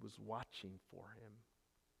 like He was watching for Him,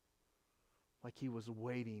 like He was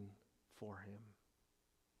waiting for Him.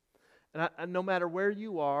 And no matter where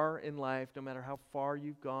you are in life, no matter how far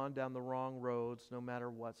you've gone down the wrong roads, no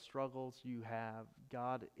matter what struggles you have,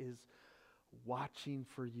 God is watching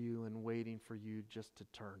for you and waiting for you just to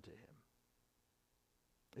turn to Him.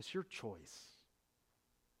 It's your choice.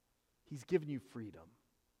 He's given you freedom.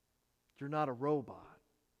 You're not a robot.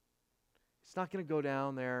 He's not going to go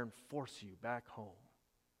down there and force you back home.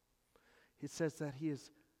 It says that He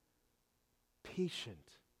is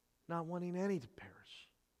patient, not wanting any to perish,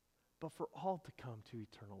 but for all to come to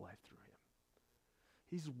eternal life through Him.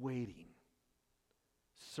 He's waiting,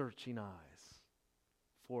 searching eyes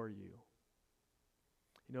for you.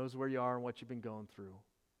 He knows where you are and what you've been going through.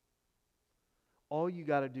 All you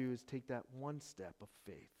got to do is take that one step of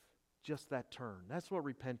faith, just that turn. That's what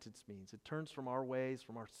repentance means. It turns from our ways,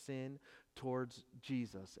 from our sin, towards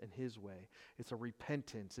Jesus and His way. It's a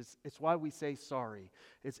repentance. It's why we say sorry.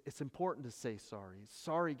 It's important to say sorry.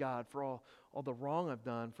 Sorry, God, for all the wrong I've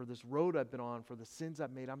done, for this road I've been on, for the sins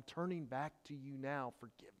I've made. I'm turning back to You now.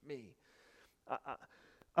 Forgive me.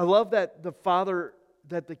 I love that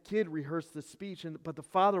the kid rehearsed the speech, but the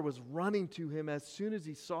Father was running to him as soon as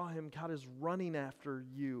He saw him. God is running after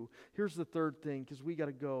you. Here's the third thing, because we got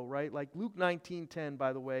to go, right? Like Luke 19:10,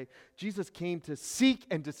 by the way, Jesus came to seek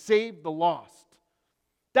and to save the lost.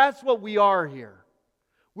 That's what we are here.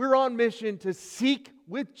 We're on mission to seek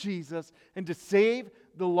with Jesus and to save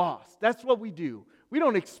the lost. That's what we do. We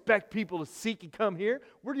don't expect people to seek and come here.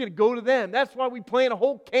 We're going to go to them. That's why we plan a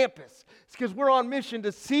whole campus. It's because we're on mission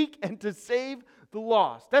to seek and to save the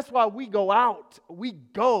lost. That's why we go out. We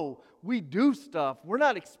go. We do stuff. We're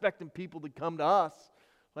not expecting people to come to us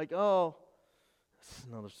like, oh, this is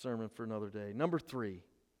another sermon for another day. Number 3,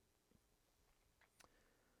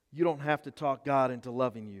 you don't have to talk God into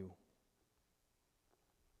loving you.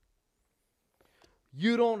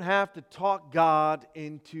 You don't have to talk God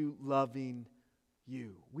into loving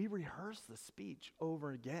you. We rehearse the speech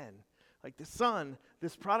over again. Like the son,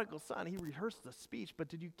 this prodigal son, he rehearsed the speech, but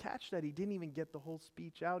did you catch that he didn't even get the whole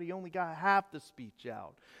speech out? He only got half the speech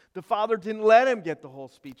out. The father didn't let him get the whole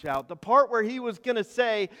speech out. The part where he was going to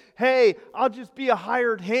say, hey, I'll just be a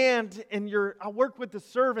hired hand I'll work with the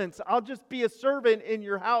servants. I'll just be a servant in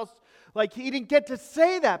your house. Like he didn't get to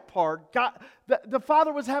say that part. The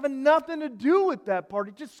father was having nothing to do with that part.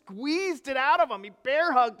 He just squeezed it out of him. He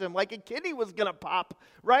bear hugged him like a kidney was going to pop,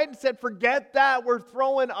 right? And said, forget that. We're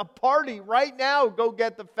throwing a party right now. Go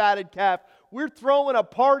get the fatted calf. We're throwing a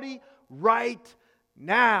party right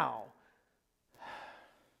now.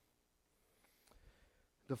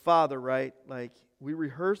 The father, right? Like we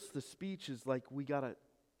rehearse the speeches like we gotta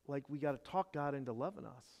talk God into loving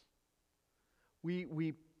us.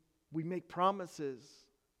 We make promises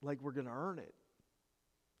like we're going to earn it.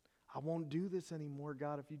 I won't do this anymore,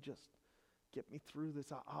 God, if you just get me through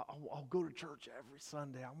this. I'll go to church every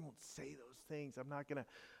Sunday. I won't say those things. I'm not going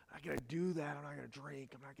to do that. I'm not going to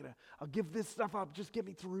drink. I'll give this stuff up. Just get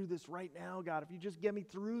me through this right now, God. If you just get me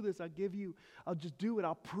through this, I'll just do it.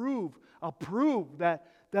 I'll prove that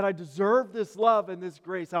I deserve this love and this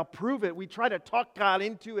grace. I'll prove it. We try to talk God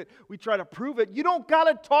into it. We try to prove it. You don't got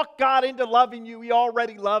to talk God into loving you. He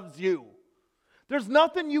already loves you. There's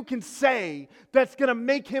nothing you can say that's going to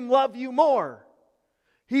make Him love you more.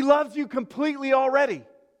 He loves you completely already.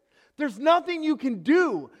 There's nothing you can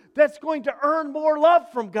do that's going to earn more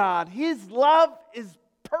love from God. His love is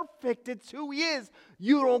perfect. It's who He is.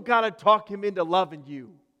 You don't got to talk Him into loving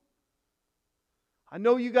you. I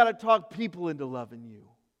know you got to talk people into loving you.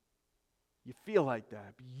 You feel like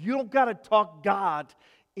that. But you don't got to talk God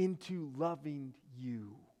into loving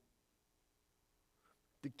you.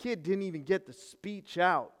 The kid didn't even get the speech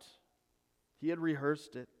out. He had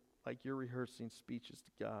rehearsed it like you're rehearsing speeches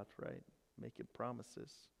to God, right? Making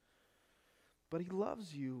promises. But He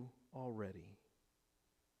loves you already.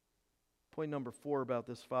 Point number 4 about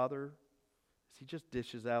this father. as he just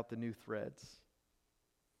dishes out the new threads.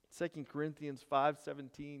 2 Corinthians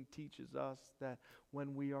 5:17 teaches us that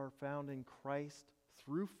when we are found in Christ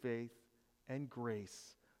through faith and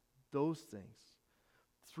grace, those things,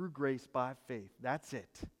 through grace by faith, that's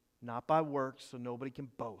it. Not by works, so nobody can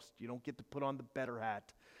boast. You don't get to put on the better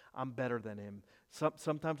hat. I'm better than him.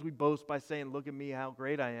 Sometimes we boast by saying, look at me, how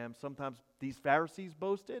great I am. Sometimes these Pharisees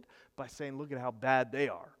boasted by saying, look at how bad they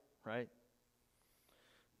are, right?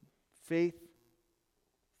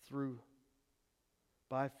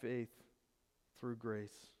 By faith through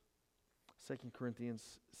grace. 2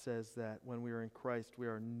 Corinthians says that when we are in Christ, we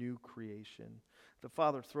are a new creation. The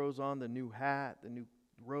Father throws on the new hat, the new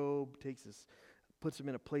robe, puts him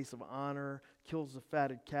in a place of honor, kills the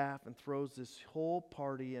fatted calf, and throws this whole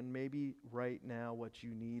party. And maybe right now what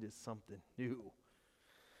you need is something new,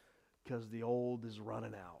 because the old is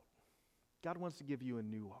running out. God wants to give you a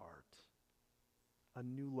new heart, a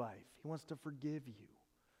new life. He wants to forgive you,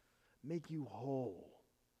 make you whole.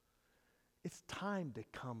 It's time to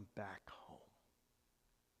come back home.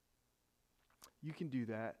 You can do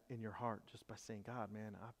that in your heart just by saying, God,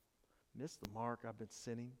 man, I've missed the mark. I've been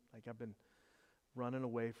sinning. Like I've been running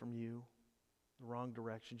away from you, the wrong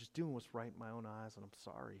direction, just doing what's right in my own eyes, and I'm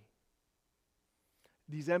sorry.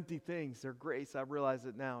 These empty things, they're grace. I realize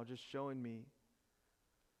it now, just showing me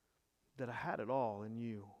that I had it all in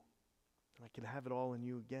you, and I can have it all in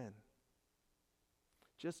you again.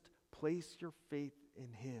 Just place your faith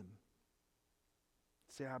in him.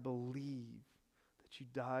 Say, I believe that you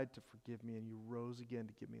died to forgive me and you rose again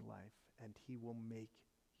to give me life, and he will make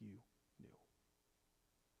you new.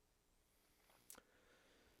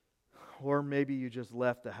 Or maybe you just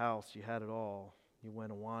left the house, you had it all, you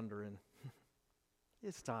went wandering.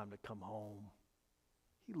 It's time to come home.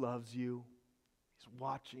 He loves you. He's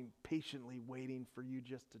watching, patiently waiting for you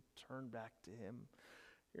just to turn back to him.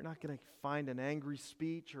 You're not going to find an angry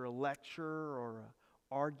speech or a lecture or an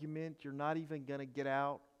argument. You're not even going to get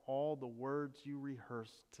out all the words you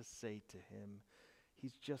rehearsed to say to him.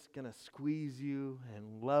 He's just going to squeeze you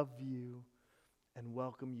and love you and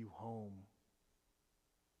welcome you home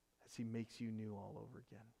as he makes you new all over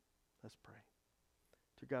again. Let's pray.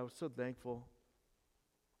 Dear God, we're so thankful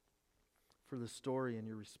for the story and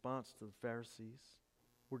your response to the Pharisees.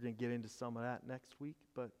 We're going to get into some of that next week,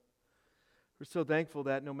 but we're so thankful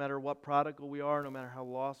that no matter what prodigal we are, no matter how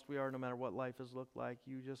lost we are, no matter what life has looked like,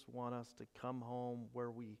 you just want us to come home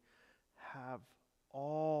where we have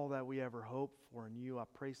all that we ever hoped for in you. I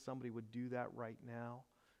pray somebody would do that right now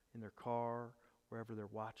in their car, wherever they're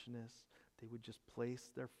watching this. They would just place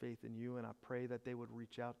their faith in you, and I pray that they would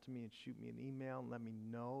reach out to me and shoot me an email and let me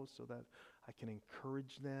know so that I can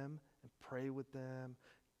encourage them and pray with them,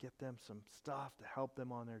 get them some stuff to help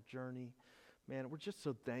them on their journey. Man, we're just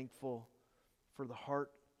so thankful for the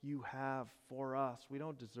heart you have for us. We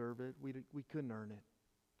don't deserve it. We couldn't earn it.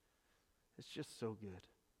 It's just so good.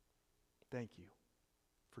 Thank you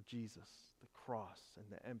for Jesus, the cross, and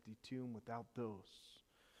the empty tomb. Without those,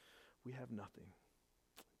 we have nothing.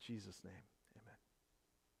 In Jesus' name, amen.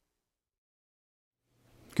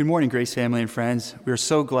 Good morning, Grace family and friends. We are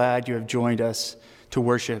so glad you have joined us to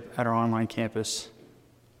worship at our online campus.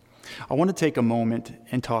 I want to take a moment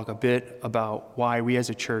and talk a bit about why we as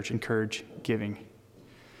a church encourage giving.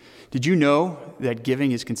 Did you know that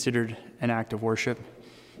giving is considered an act of worship?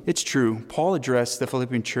 It's true. Paul addressed the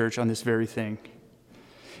Philippian church on this very thing.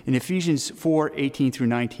 In Ephesians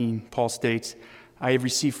 4:18-19, Paul states, I have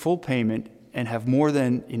received full payment and have more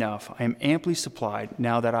than enough. I am amply supplied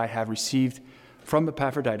now that I have received from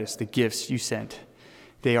Epaphroditus the gifts you sent.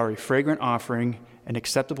 They are a fragrant offering, an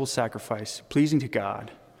acceptable sacrifice, pleasing to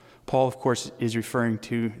God. Paul, of course, is referring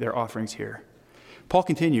to their offerings here. Paul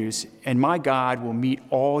continues, and my God will meet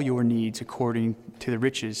all your needs according to the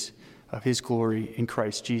riches of his glory in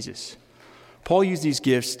Christ Jesus. Paul used these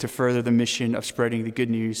gifts to further the mission of spreading the good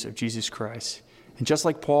news of Jesus Christ. And just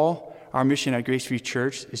like Paul, our mission at Grace Free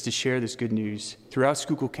Church is to share this good news throughout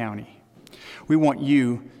Schuylkill County. We want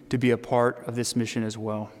you to be a part of this mission as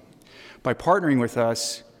well. By partnering with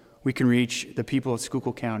us, we can reach the people of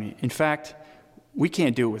Schuylkill County. In fact, we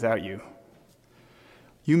can't do it without you.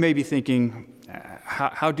 You may be thinking,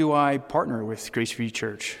 how do I partner with Grace Free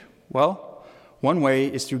Church? Well, one way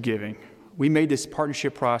is through giving. We made this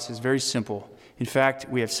partnership process very simple. In fact,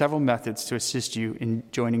 we have several methods to assist you in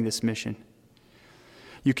joining this mission.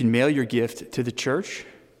 You can mail your gift to the church.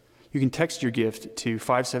 You can text your gift to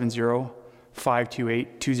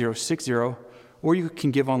 570-528-2060, or you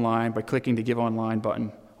can give online by clicking the Give Online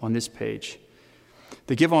button on this page.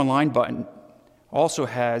 The Give Online button also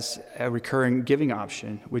has a recurring giving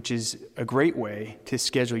option, which is a great way to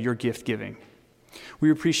schedule your gift giving.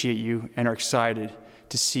 We appreciate you and are excited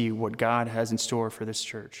to see what God has in store for this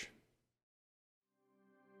church.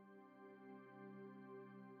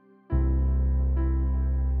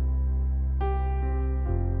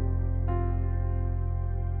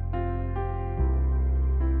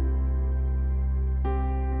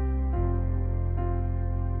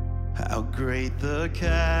 How great the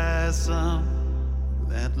chasm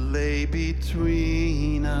that lay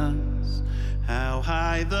between us, how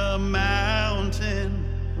high the mountain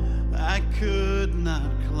I could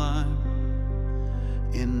not climb.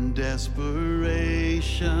 In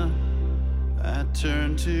desperation, I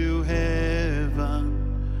turned to heaven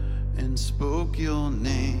and spoke your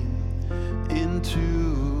name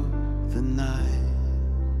into the night.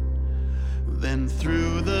 Then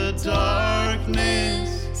through the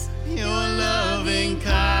darkness, your loving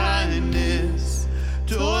kindness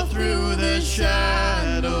tore through the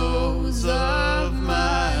shadows of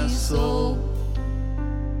my soul.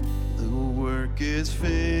 The work is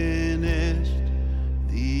finished,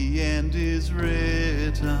 the end is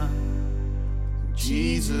written.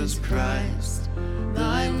 Jesus Christ,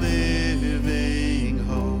 thy living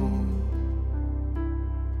hope.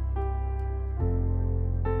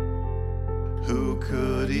 Who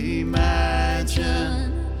could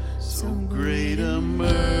imagine so great a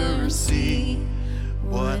mercy?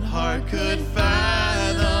 What heart could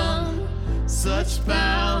fathom such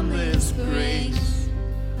boundless grace?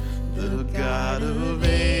 The God of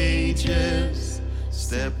ages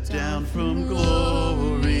stepped down from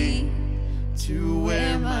glory to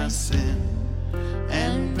wear my sin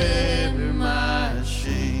and bear my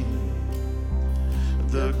shame.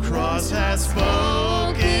 The cross has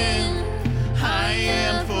spoken, I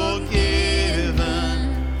am forgiven.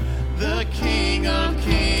 The King of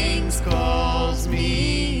Kings calls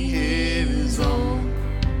me his own.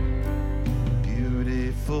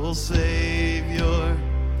 Beautiful Savior,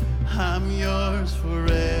 I'm yours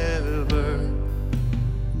forever.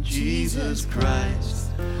 Jesus Christ,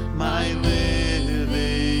 my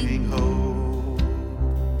living hope.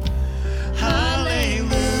 Hallelujah,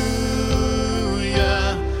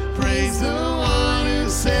 praise the one who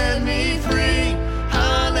set me free.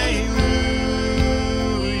 Hallelujah,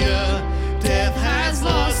 death has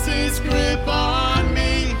lost its grip on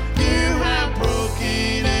me. You have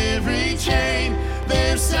broken every chain.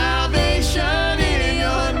 There's salvation in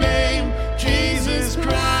your name, Jesus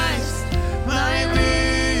Christ, my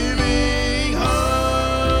living hope.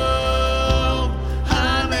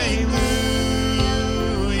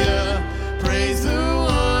 Hallelujah, praise the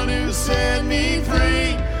one who set me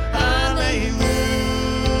free. Hallelujah,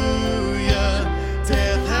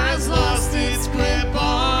 death has lost its grip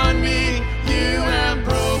on me. You have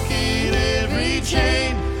broken every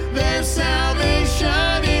chain. There's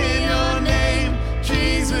salvation in your name,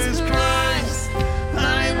 Jesus Christ,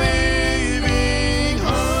 my living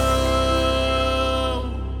hope.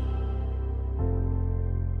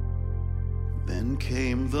 Then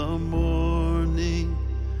came the morning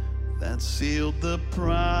that sealed the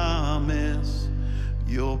promise.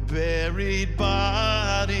 Your buried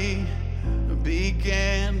body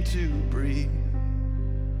began to breathe.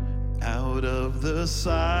 Out of the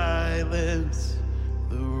silence,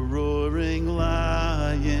 the roaring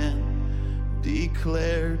lion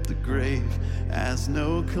declared the grave has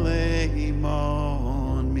no claim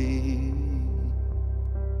on me.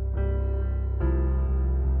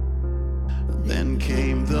 Then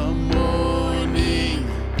came the morning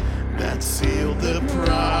that sealed the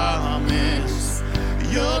promise.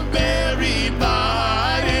 Your buried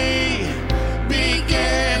body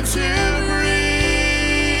began to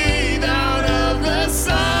breathe. Out of the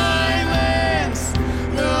silence,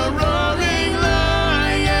 the roaring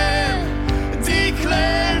lion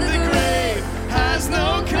declared the grave has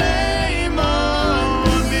no claim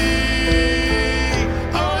on me.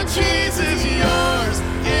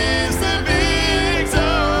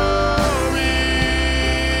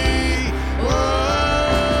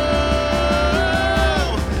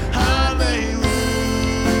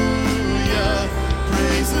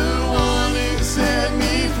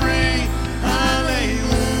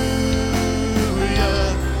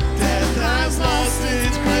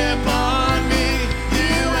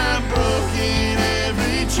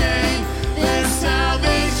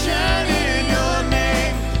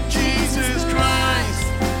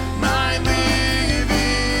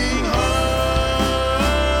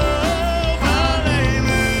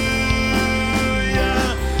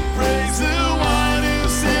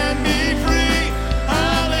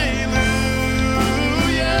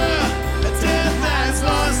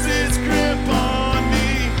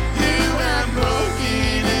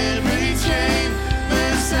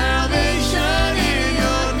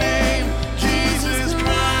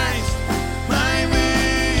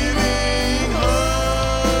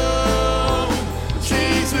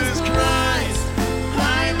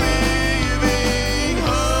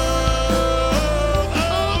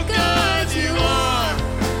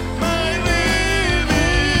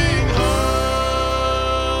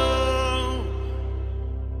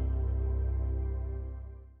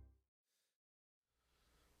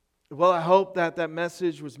 Well, I hope that that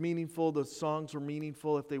message was meaningful. Those songs were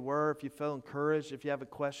meaningful. If they were, if you felt encouraged, if you have a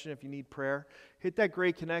question, if you need prayer, hit that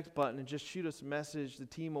gray connect button and just shoot us a message. The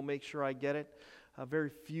team will make sure I get it. Very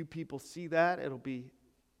few people see that. It'll be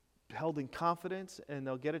held in confidence, and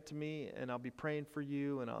they'll get it to me, and I'll be praying for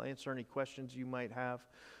you, and I'll answer any questions you might have.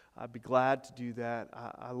 I'd be glad to do that.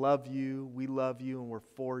 I love you, we love you, and we're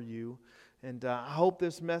for you. And I hope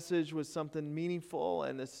this message was something meaningful,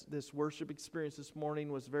 and this worship experience this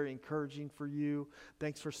morning was very encouraging for you.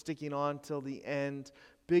 Thanks for sticking on till the end.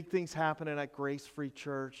 Big things happening at Grace Free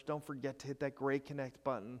Church. Don't forget to hit that gray connect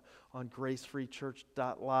button on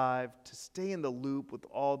gracefreechurch.live to stay in the loop with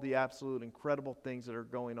all the absolute incredible things that are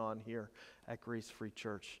going on here at Grace Free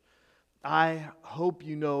Church. I hope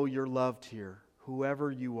you know you're loved here, whoever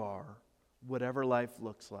you are, whatever life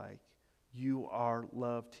looks like. You are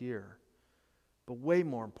loved here. But way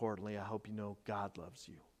more importantly, I hope you know God loves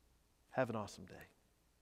you. Have an awesome day.